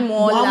one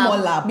more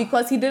lap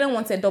because he didn't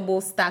want a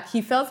double stack.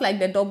 He felt like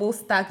the double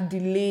stack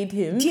delayed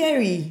him.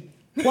 Jerry,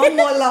 one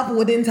more lap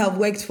wouldn't have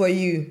worked for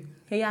you.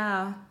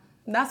 Yeah,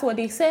 that's what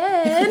they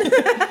said.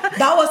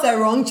 That was a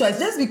wrong choice.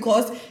 Just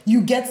because you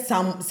get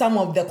some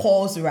of the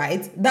calls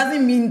right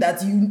doesn't mean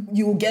that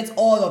you get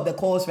all of the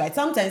calls right.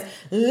 Sometimes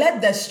let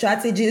the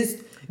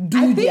strategists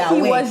do their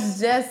work. He was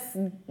just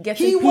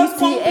getting He was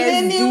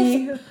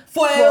complaining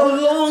for a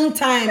long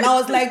time. I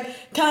was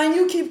like, can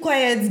you keep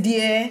quiet,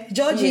 dear?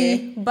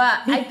 Georgie. Yeah.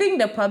 But I think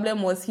the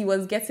problem was he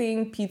was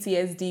getting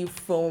PTSD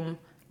from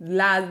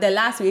the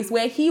last race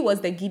where he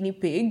was the guinea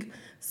pig.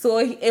 So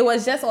it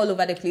was just all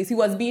over the place. He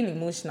was being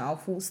emotional,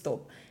 full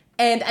stop.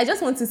 And I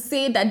just want to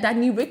say that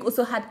Danny Rick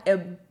also had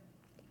a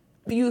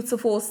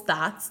beautiful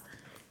start.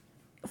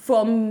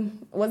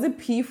 From, was it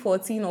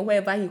P14 or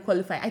wherever he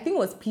qualified? I think it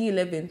was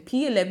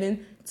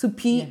P11 to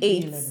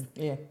P8.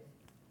 Yeah.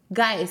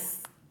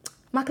 Guys,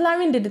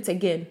 McLaren did it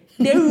again.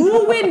 They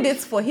ruined it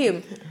for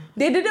him.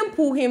 They didn't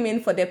pull him in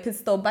for their pit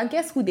stop, but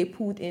guess who they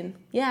pulled in?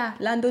 Yeah,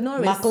 Lando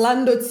Norris.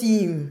 McLando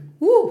team.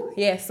 Woo!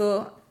 Yeah,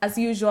 so as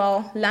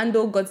usual,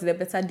 Lando got the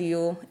better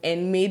deal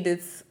and made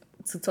it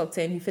to top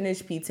 10. He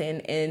finished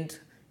P10, and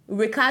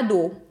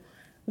Ricciardo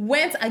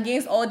went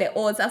against all the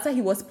odds. After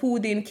he was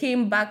pulled in,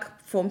 came back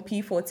from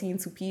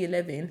P14 to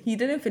P11. He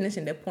didn't finish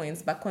in the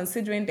points, but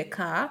considering the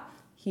car,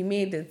 he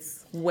made it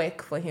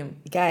work for him.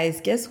 Guys,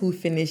 guess who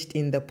finished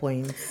in the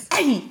points?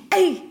 Hey!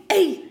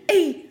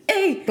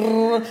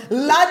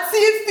 Latifi!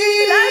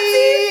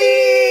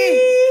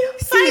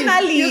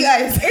 Finally, you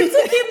guys. It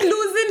took him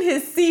losing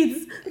his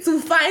seats to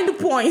find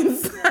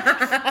points.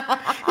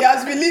 He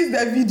has released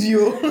the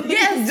video.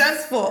 Yes.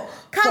 Just for...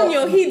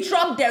 Cameo, he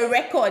dropped the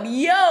record.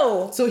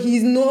 Yo! So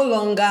he's no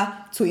longer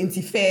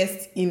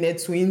 21st in a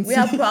 20. We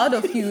are proud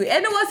of you.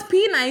 And it was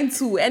P9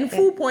 too, and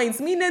full points,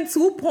 meaning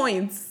 2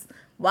 points.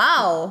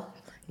 Wow.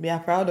 We are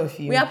proud of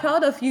you. We are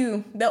proud of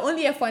you. The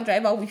only F1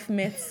 driver we've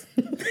met.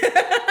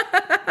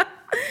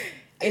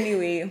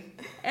 Anyway.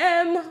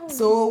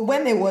 So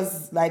when it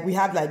was like, we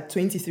had like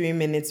 23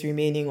 minutes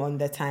remaining on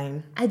the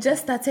time, I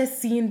just started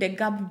seeing the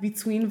gap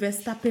between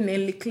Verstappen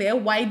and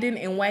Leclerc widen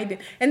and widen.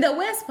 And the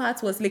worst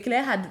part was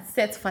Leclerc had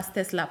set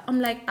fastest lap.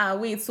 I'm like,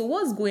 wait, so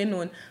what's going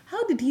on?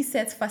 How did he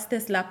set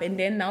fastest lap and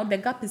then now the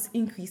gap is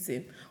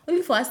increasing?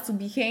 Only for us to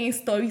be hearing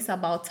stories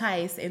about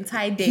ties and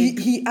tie dent.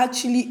 He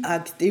actually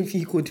asked if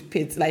he could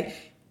pit. Like,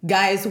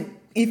 guys,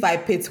 if I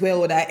pit, where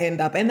would I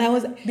end up? And I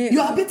was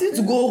you are pitting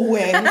to go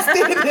where?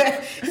 Stay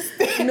there.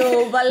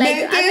 No, but like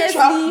maintain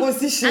track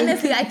position.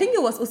 Honestly, I think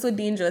it was also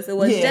dangerous. It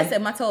was just a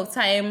matter of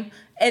time,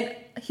 and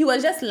he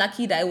was just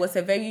lucky that it was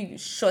a very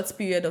short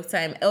period of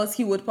time. Else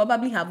he would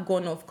probably have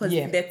gone off because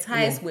the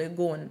tires were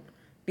gone.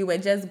 They were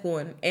just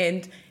gone,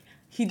 and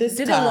he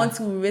didn't want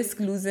to risk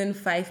losing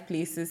 5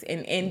 places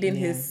and ending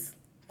his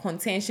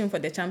contention for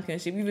the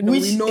championship, even though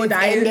we know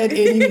that ended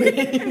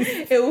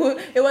anyway.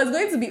 it was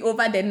going to be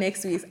over the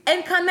next race.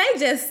 And can I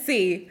just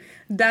say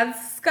that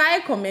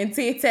Sky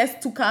commentators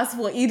took us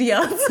for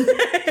idiots?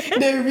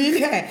 they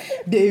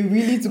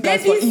really took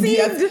us for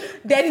idiots.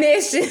 The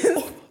nation.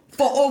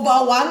 For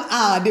over 1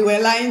 hour, they were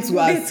lying to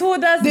us. They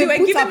told us they were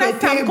giving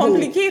us some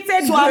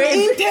complicated So I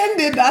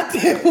intended that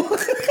table.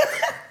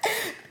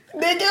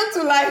 They came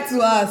to lie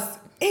to us.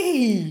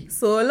 Hey.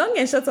 So long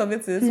and short of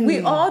it is,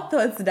 we all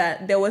thought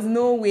that there was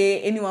no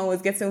way anyone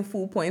was getting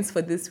full points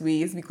for this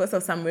race because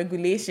of some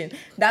regulation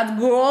that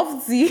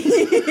Grofty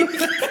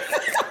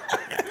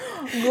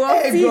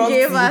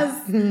gave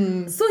us.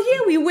 So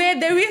here we were,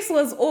 the race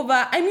was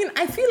over. I mean,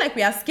 I feel like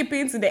we are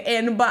skipping to the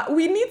end, but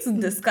we need to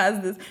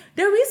discuss this.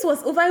 The race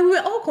was over. We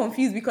were all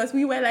confused because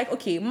we were like,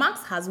 okay,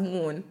 Max has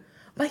won.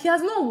 But he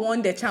has not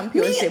won the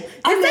championship.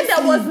 They said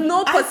there was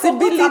no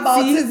possibility.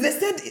 About it. They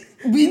said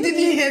we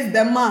didn't hit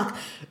the mark.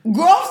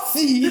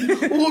 Grossi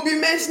will be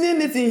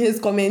mentioning it in his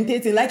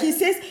commentating. Like he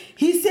says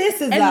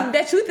and that.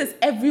 The truth is,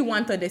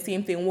 everyone thought the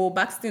same thing. Will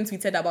Buxton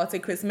tweeted about it.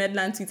 Chris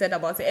Medland tweeted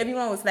about it.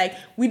 Everyone was like,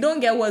 we don't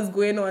get what's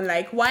going on.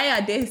 Like, why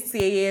are they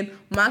saying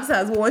Max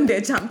has won the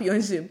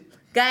championship?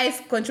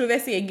 Guys,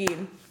 controversy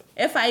again.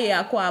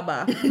 FIA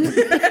Akwaba.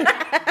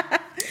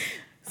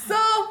 So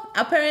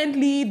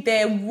apparently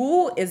the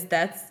rule is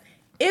that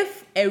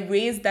if a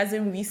race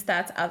doesn't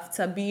restart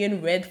after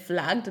being red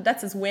flagged,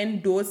 that is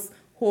when those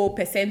whole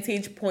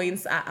percentage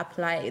points are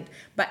applied.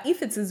 But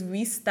if it is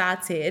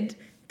restarted,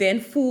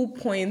 then full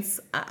points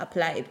are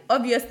applied.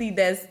 Obviously,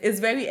 it's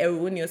very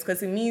erroneous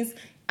because it means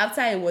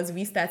after it was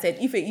restarted,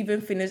 if it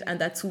even finished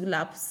under 2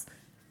 laps,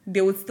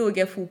 they would still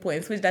get full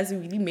points, which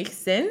doesn't really make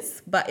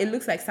sense. But it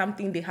looks like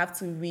something they have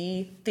to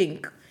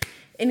rethink.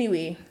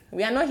 Anyway,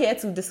 we are not here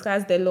to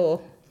discuss the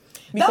law.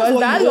 Because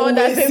that law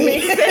doesn't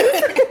make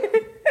sense.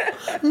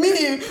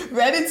 Me,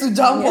 ready to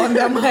jump on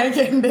the mic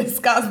and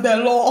discuss the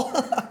law.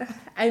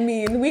 I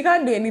mean, we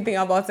can't do anything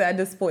about it at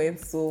this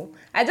point. So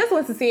I just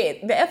want to say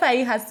the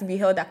FIA has to be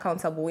held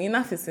accountable.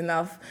 Enough is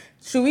enough.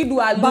 Should we do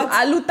a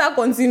luta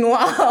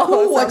continua?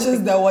 Who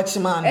watches the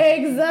watchman?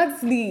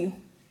 Exactly.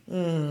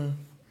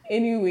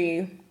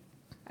 Anyway,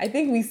 I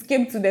think we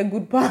skipped to the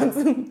good part.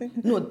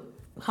 No,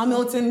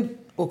 Hamilton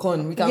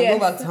Ocon. We can go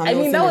back to Hamilton. I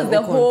mean, that was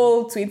the Ocon.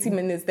 whole 20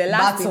 minutes, the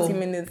last battle. 20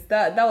 minutes.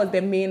 That was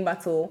the main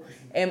battle.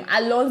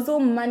 Alonso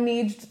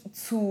managed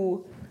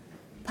to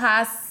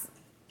pass,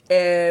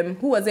 who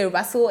was it,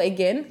 Russell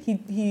again?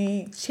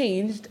 He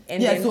changed.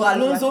 And then so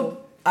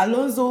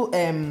Alonso,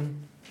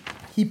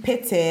 he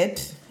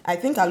pitted. I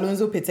think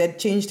Alonso pitted,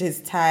 changed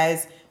his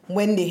tires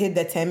when they hit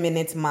the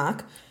 10-minute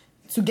mark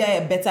to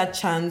get a better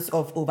chance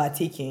of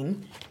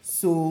overtaking.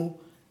 So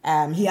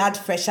he had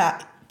fresher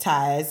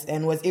tires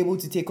and was able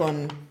to take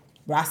on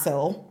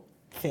Russell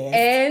first.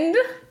 And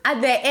at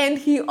the end,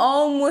 he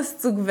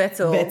almost took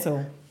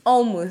Vettel.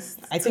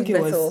 Almost. I think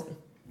it was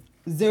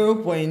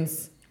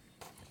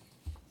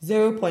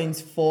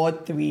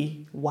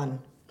 0.431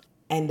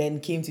 and then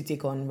came to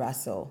take on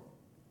Russell.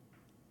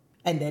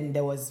 And then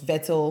there was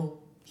Vettel,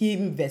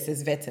 him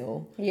versus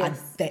Vettel.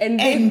 Yes. At the and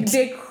end.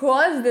 They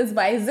crossed this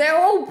by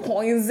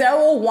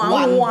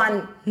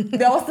 0.011.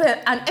 There was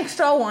an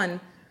extra one.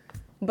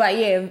 But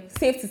yeah,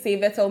 safe to say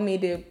Vettel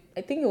made it,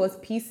 I think it was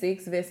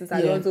P6 versus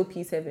Alonso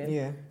P7.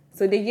 Yeah.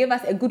 So they gave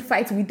us a good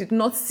fight we did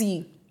not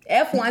see.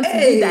 F1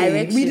 TV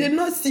direction. We did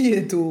not see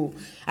it too.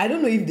 I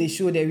don't know if they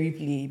showed the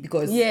replay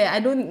because...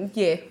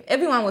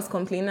 Everyone was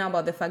complaining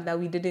about the fact that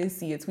we didn't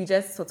see it. We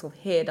just sort of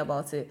heard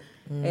about it.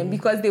 And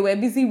because they were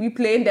busy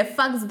replaying the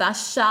fact that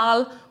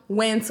Charles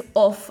went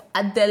off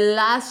at the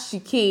last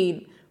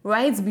chicane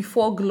right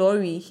before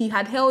Glory. He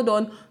had held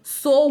on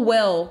so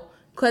well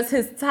because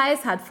his tires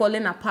had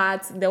fallen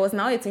apart. There was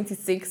now a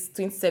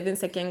 27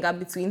 second gap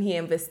between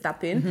him and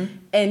Verstappen,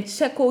 and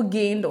Checo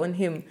gained on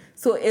him.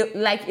 So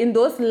in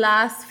those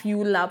last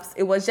few laps,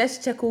 it was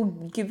just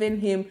Checo giving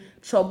him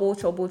trouble.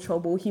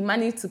 He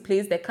managed to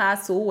place the car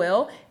so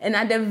well, and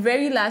at the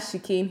very last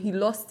chicane, he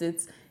lost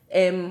it,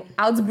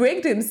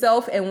 outbraked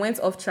himself and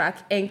went off track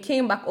and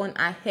came back on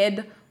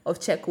ahead of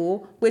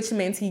Checo, which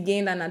meant he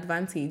gained an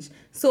advantage.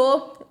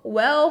 So,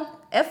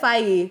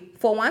 FIA,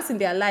 for once in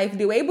their life,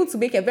 they were able to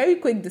make a very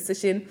quick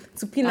decision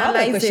to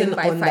penalize him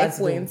by 5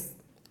 points.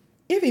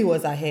 If he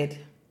was ahead,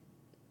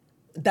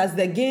 does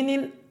the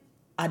gaining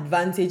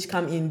advantage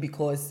come in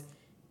because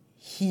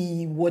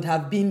he would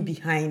have been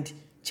behind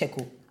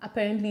Checo?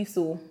 Apparently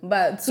so.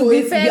 But to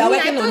be fair, they are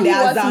working on the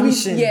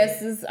assumption.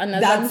 Yes, it's an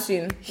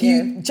assumption.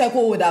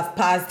 Checo would have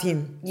passed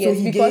him.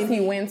 Yes, because he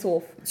went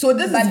off. So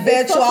this is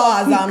virtual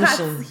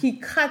assumption. He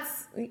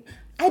cuts.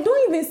 I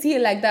don't even see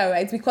it like that,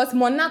 right? Because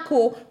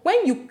Monaco,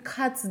 when you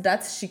cut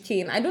that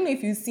chicane, I don't know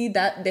if you see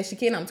that the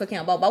chicane I'm talking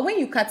about, but when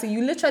you cut it,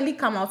 you literally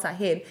come out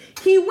ahead.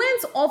 He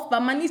went off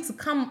but managed to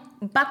come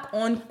back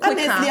on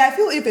quicker. Honestly, I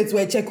feel if it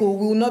were Checo,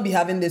 we will not be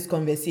having this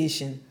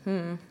conversation.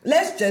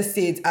 Let's just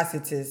say it as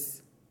it is.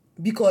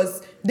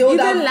 Because they would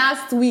even have,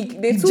 last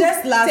week they took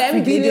just last 10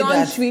 week,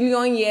 billion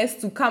trillion years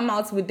to come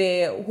out with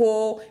the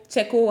whole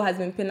Checo has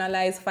been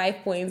penalized 5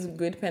 points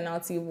grid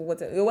penalty.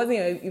 Whatever. It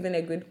wasn't even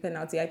a grid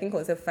penalty. I think it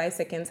was a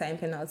 5-second time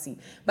penalty.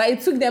 But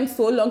it took them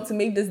so long to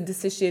make this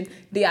decision.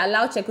 They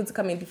allowed Checo to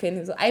come and defend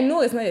him. So I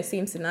know it's not the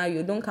same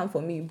scenario. Don't come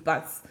for me.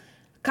 But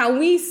can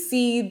we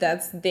see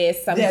that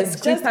there's some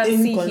discrepancy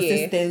just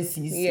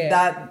inconsistencies here?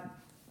 That,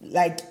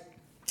 like,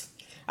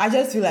 I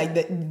just feel like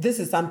this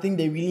is something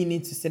they really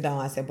need to sit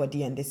down as a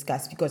body and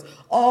discuss, because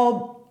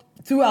all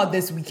throughout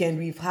this weekend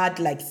we've had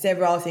like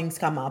several things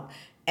come up,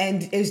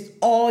 and it's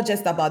all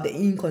just about the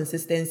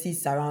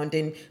inconsistencies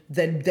surrounding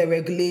the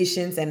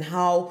regulations and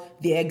how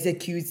they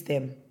execute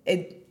them.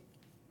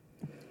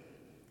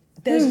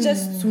 There's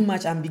just too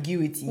much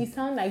ambiguity. We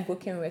sound like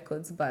broken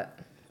records, but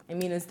I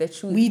mean it's the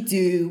truth. We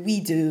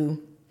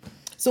do.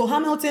 So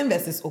Hamilton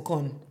versus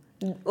Ocon.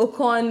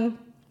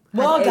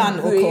 Well done,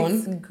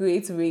 Ocon.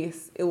 Great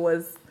race. It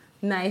was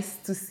nice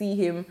to see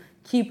him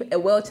keep a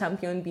world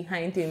champion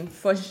behind him.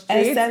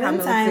 Frustrate a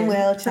 7-time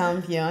world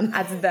champion.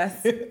 At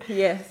that,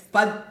 yes.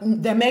 But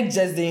the Meg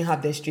just didn't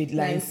have the straight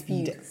line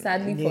speed.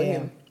 Sadly for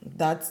him.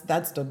 That's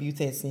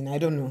W13. I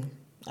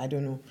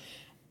don't know.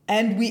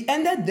 And we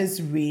ended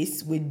this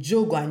race with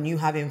Zhou Guanyu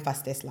having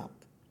fastest lap.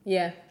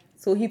 Yeah.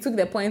 So he took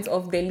the points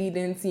of the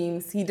leading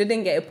teams. He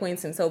didn't get a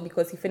point himself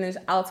because he finished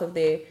out of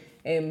the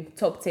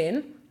top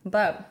 10.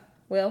 But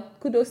well,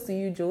 kudos to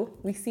you, Joe.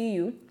 We see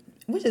you.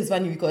 Which is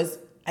funny because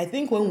I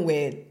think when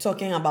we're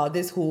talking about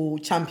this whole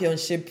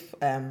championship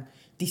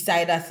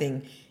decider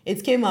thing,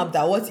 it came up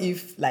that what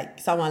if like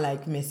someone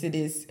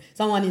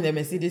in the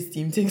Mercedes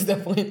team takes the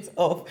points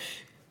off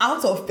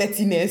out of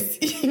pettiness.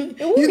 It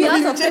won't be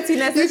out of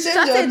pettiness. You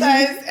change your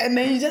tires and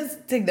then you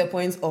just take the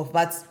points off.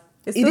 But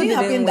it didn't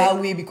happen that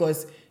way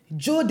because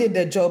Joe did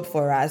the job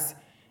for us.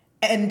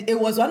 And it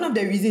was one of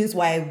the reasons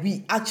why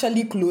we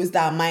actually closed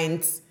our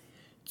minds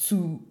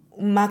to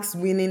Max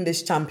winning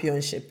this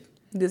championship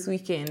this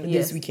weekend.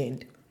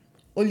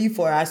 Only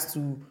for us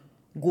to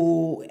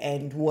go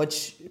and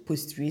watch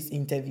post-race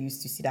interviews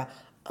to see that,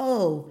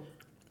 oh,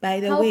 by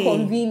the way, how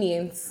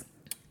convenient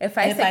a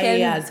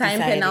 5-second time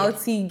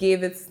penalty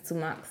gave it to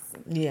Max.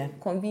 Yeah,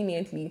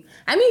 conveniently.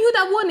 I mean, he would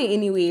have won it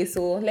anyway,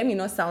 so let me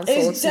not sound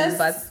salty,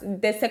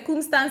 but the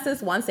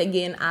circumstances once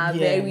again are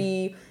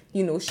very,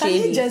 shady. Can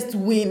he just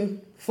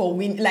win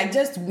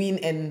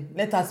and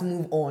let us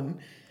move on?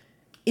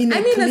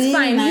 It's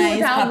fine. He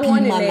would have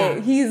won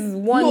it. He's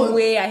one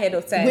way ahead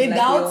of time.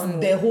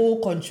 Without the whole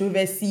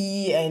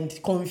controversy and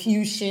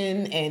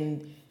confusion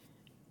and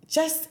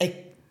just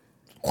a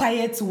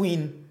quiet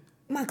win.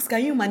 Max,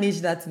 can you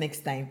manage that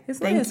next time? It's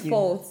not his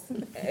fault.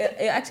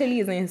 It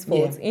actually isn't his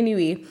fault. Yeah.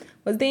 Anyway,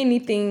 was there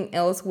anything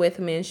else worth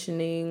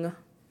mentioning?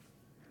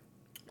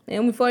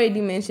 And we've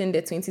already mentioned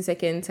the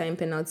 20-second time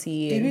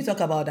penalty. Did we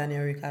talk about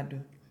Daniel Ricciardo?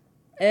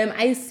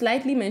 I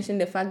slightly mentioned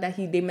the fact that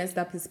they messed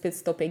up his pit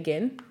stop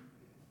again,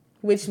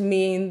 which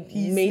made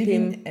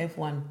him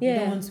F1. Yeah. You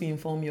don't want to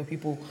inform your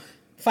people.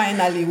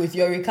 Finally, with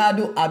your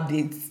Ricciardo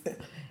updates,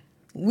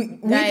 week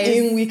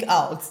in, week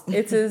out.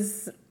 It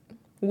is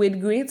with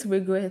great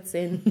regrets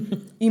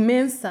and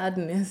immense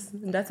sadness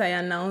that I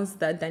announced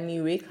that Danny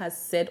Rick has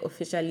said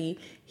officially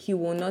he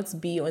will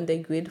not be on the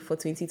grid for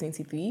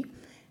 2023.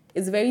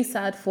 It's very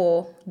sad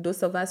for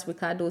those of us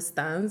Ricciardo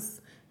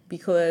stans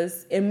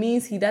because it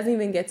means he doesn't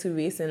even get to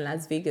race in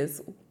Las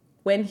Vegas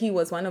when he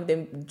was one of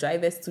the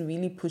drivers to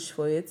really push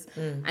for it.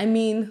 I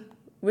mean,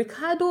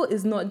 Ricciardo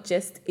is not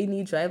just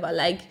any driver.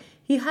 Like,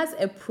 he has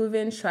a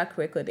proven track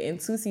record, and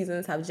 2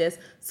 seasons have just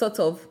sort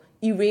of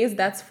erased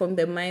that from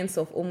the minds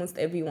of almost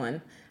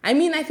everyone. I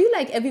mean, I feel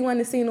like everyone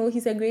is saying, oh,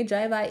 he's a great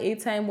driver,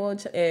 8-time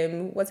world,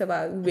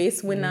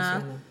 race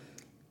winner.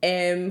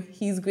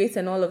 He's great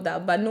and all of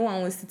that, but no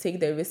one wants to take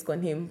the risk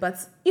on him.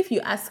 But if you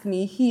ask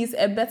me, he's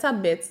a better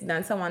bet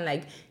than someone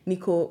like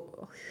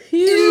Nico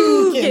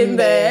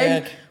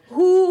Hülkenberg,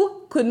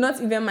 who could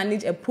not even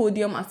manage a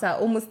podium after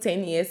almost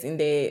 10 years in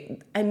the...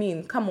 I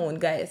mean, come on,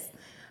 guys.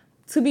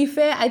 To be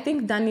fair, I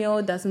think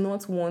Daniel does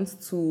not want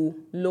to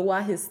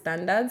lower his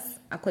standards,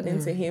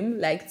 according to him,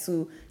 like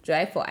to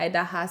drive for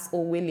either Haas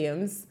or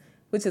Williams,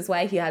 which is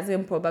why he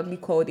hasn't probably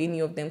called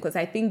any of them, because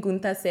I think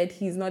Gunther said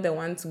he's not the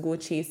one to go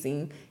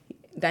chasing.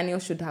 Daniel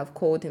should have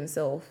called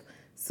himself.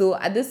 So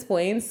at this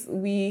point,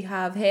 we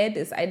have heard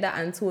it's either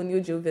Antonio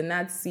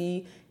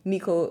Giovinazzi,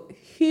 Nico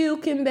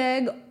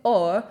Hülkenberg,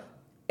 or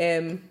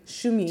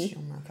Schumi.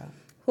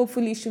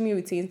 Hopefully Schumi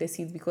retains the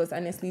seat because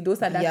honestly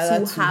those are the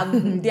two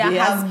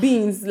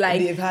has-beens.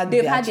 Like they've had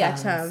their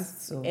chance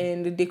so.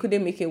 And they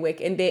couldn't make it work,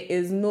 and there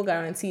is no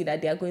guarantee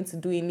that they are going to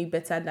do any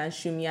better than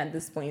Schumi at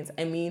this point.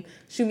 I mean,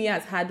 Schumi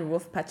has had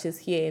rough patches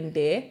here and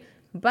there,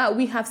 But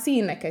we have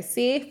seen, like I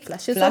say,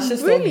 flashes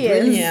Flashes of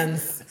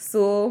brilliance. of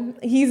So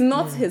he's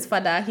not his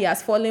father. He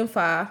has fallen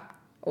far,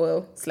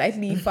 well,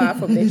 slightly far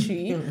from the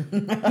tree.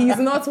 He's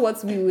not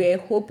what we were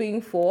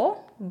hoping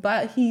for,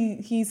 but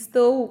he's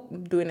still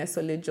doing a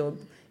solid job,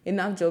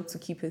 enough job to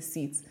keep his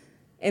seat.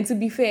 And to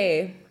be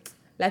fair,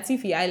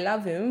 Latifi, I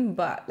love him,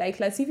 but like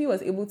Latifi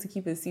was able to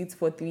keep his seat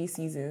for 3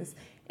 seasons,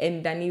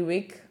 and Danny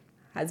Rick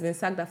has been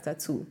sacked after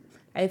 2.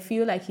 I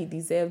feel like he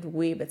deserved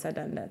way better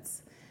than that.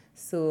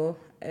 So,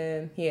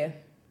 yeah,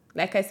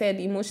 like I said,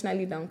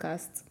 emotionally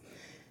downcast.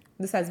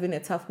 This has been a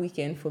tough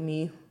weekend for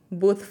me,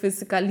 both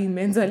physically,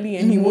 mentally,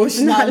 and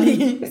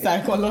emotionally.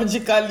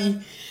 Psychologically.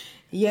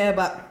 Yeah,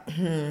 but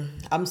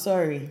I'm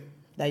sorry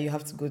that you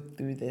have to go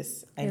through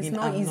this. It's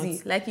not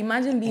easy. Like,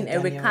 imagine being a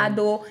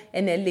Ricardo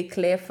and a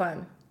Leclerc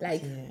fan.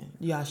 Like,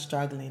 you are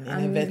struggling. And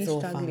I'm a really Vettel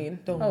struggling. Fan.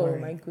 Don't worry.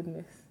 Oh my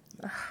goodness.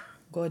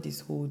 God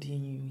is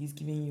holding you. He's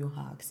giving you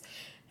hugs.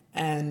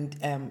 And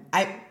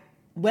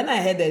when I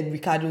heard the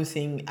Ricardo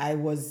thing, I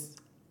was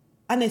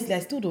honestly, I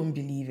still don't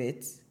believe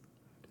it.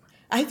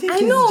 I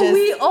know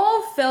we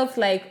all felt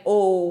like,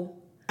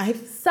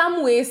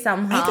 some way,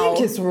 somehow, I think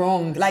it's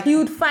wrong. Like, he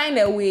would find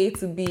a way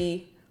to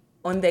be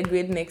on the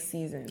grid next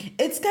season.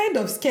 It's kind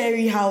of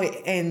scary how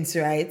it ends,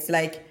 right?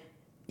 Like,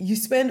 you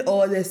spend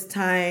all this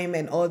time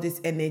and all this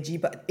energy,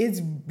 but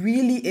it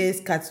really is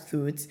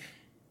cutthroat,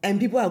 and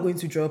people are going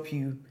to drop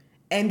you.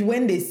 And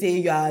when they say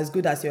you are as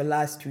good as your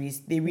last race,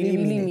 they really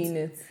mean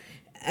it.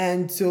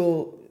 And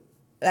so,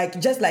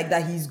 like, just like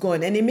that, he's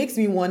gone. And it makes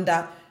me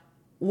wonder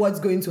what's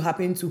going to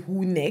happen to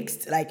who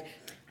next. Like,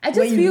 I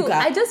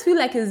just feel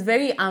like it's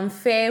very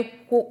unfair,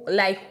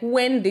 like,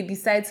 when they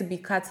decide to be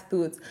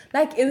cutthroat.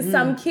 Like, in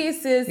some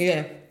cases,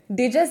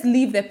 they just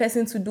leave the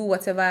person to do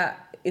whatever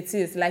it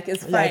is. Like,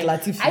 it's fine.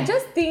 Like Latifi. I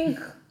just think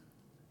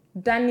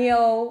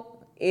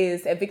Daniel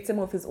is a victim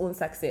of his own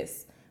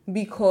success,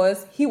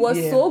 because he was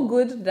so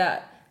good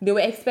that they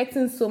were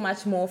expecting so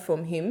much more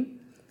from him.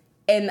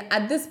 And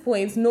at this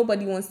point,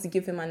 nobody wants to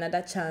give him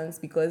another chance,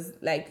 because,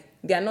 like,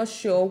 they are not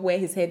sure where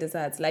his head is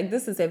at. Like,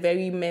 this is a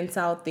very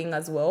mental thing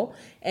as well.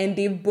 And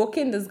they've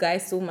broken this guy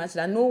so much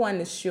that no one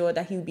is sure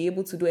that he'll be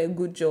able to do a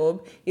good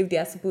job if they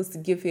are supposed to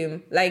give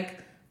him, like,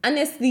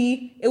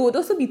 honestly, it would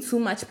also be too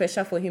much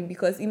pressure for him,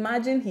 because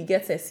imagine he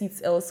gets a seat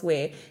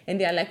elsewhere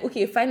and they're like,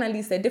 okay, finally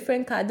it's a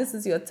different car. This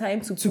is your time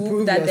to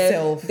prove that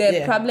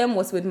the problem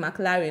was with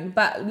McLaren.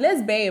 But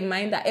let's bear in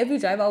mind that every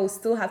driver will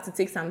still have to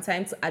take some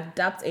time to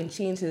adapt and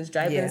change his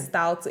driving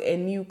style to a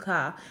new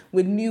car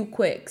with new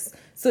quirks.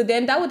 So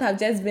then that would have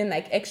just been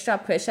like extra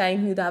pressure,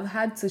 and he would have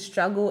had to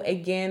struggle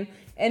again.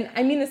 And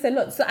I mean, it's a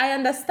lot. So I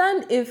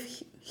understand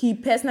if he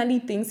personally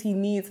thinks he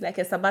needs like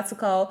a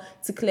sabbatical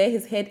to clear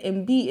his head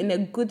and be in a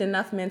good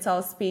enough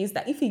mental space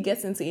that if he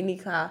gets into any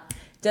car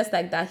just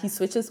like that, he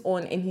switches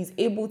on and he's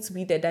able to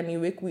be the Danny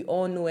Rick we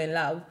all know and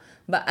love.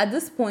 But at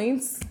this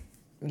point,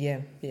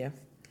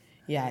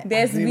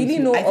 there's really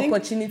no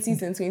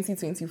opportunities in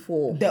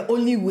 2024. The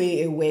only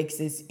way it works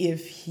is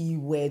if he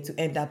were to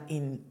end up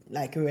in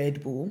like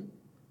Red Bull.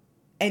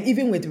 And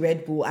even with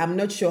Red Bull, I'm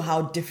not sure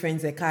how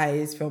different the car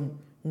is from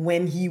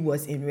when he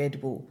was in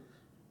Red Bull.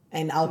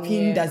 And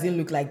Alpine doesn't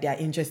look like they're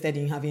interested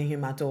in having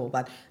him at all.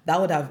 But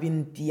that would have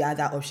been the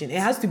other option.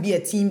 It has to be a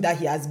team that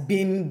he has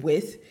been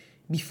with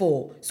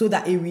before, so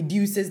that it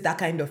reduces that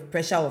kind of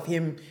pressure of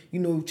him,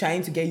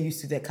 trying to get used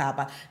to the car.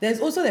 But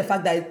there's also the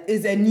fact that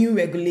it's a new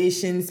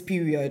regulations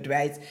period,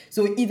 right?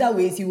 So either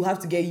ways, he will have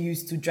to get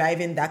used to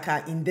driving that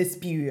car in this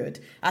period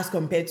as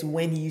compared to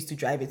when he used to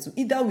drive it. So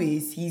either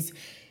ways, he's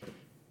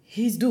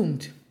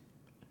doomed.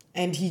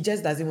 And he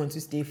just doesn't want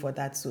to stay for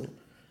that. So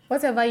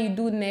whatever you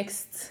do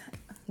next,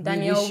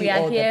 Daniel, we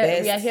are here.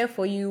 We are here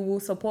for you. We'll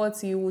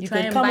support you. We'll try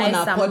and buy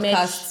some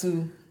merch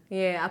too.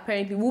 Yeah,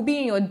 apparently we'll be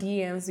in your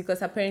DMs,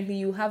 because apparently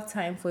you have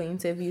time for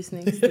interviews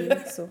next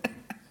week. So,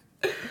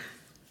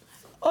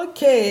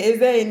 okay, is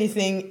there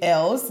anything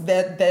else?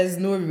 There's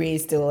no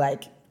race till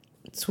like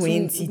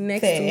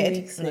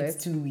 23rd,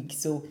 next 2 weeks.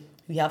 So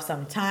we have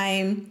some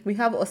time. We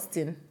have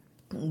Austin.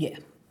 Yeah,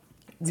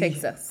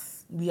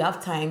 Texas. We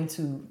have time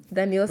to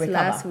Daniel's recover.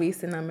 last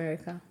race in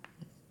America.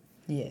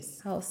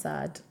 Yes. How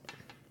sad.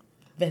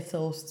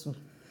 Vettel's too.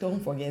 Don't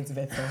forget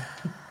Vettel.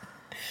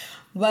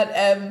 But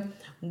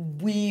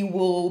we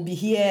will be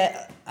here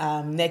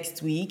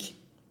next week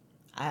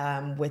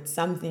with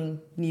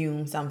something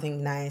new,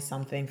 something nice,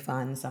 something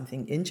fun,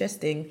 something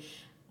interesting.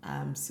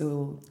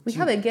 So we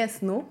have a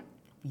guest, no?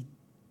 We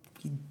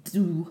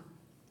do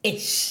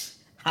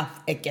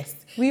have a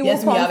guest. We will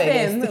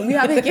confirm. We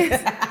have a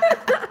guest.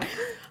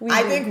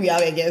 I think we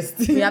have a guest.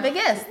 We have a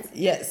guest.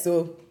 Yeah,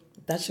 so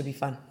that should be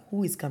fun.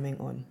 Who is coming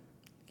on?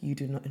 You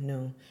do not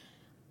know.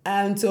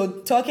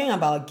 So talking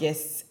about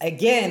guests,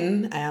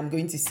 again, I am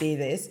going to say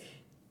this.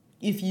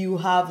 If you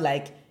have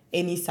like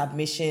any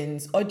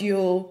submissions,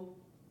 audio,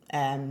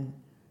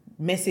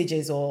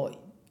 messages or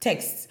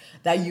texts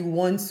that you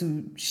want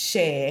to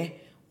share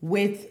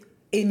with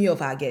any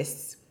of our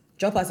guests,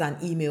 drop us an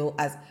email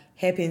at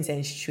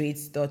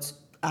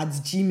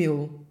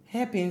hairpinsandstraights@gmail.com.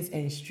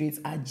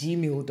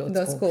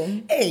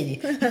 hairpinsandstraights@gmail.com. Hey.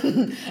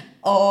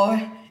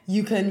 Or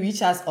you can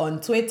reach us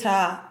on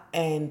Twitter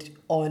and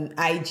on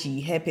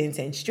IG, Hairpins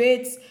and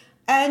Straights.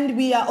 And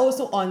we are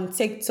also on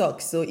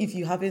TikTok. So if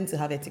you happen to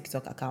have a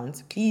TikTok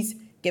account, please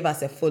give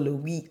us a follow.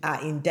 We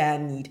are in dire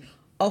need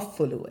of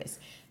followers.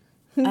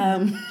 We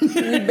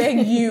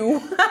beg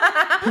you.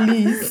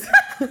 Please.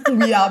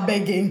 We are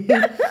begging.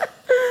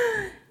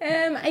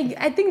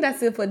 I think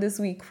that's it for this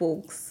week,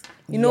 folks.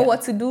 You know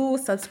what to do.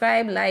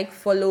 Subscribe, like,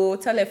 follow,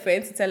 tell a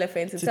friend to tell a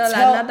friend to tell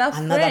another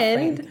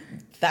friend.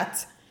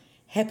 That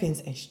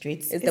Hairpins and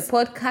Straights is the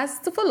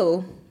podcast to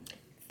follow.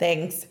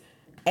 Thanks.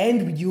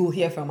 And you will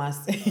hear from us.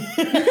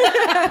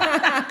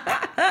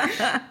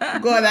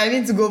 God, I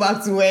need to go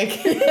back to work.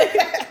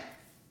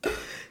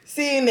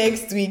 See you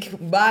next week.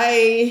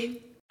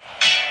 Bye.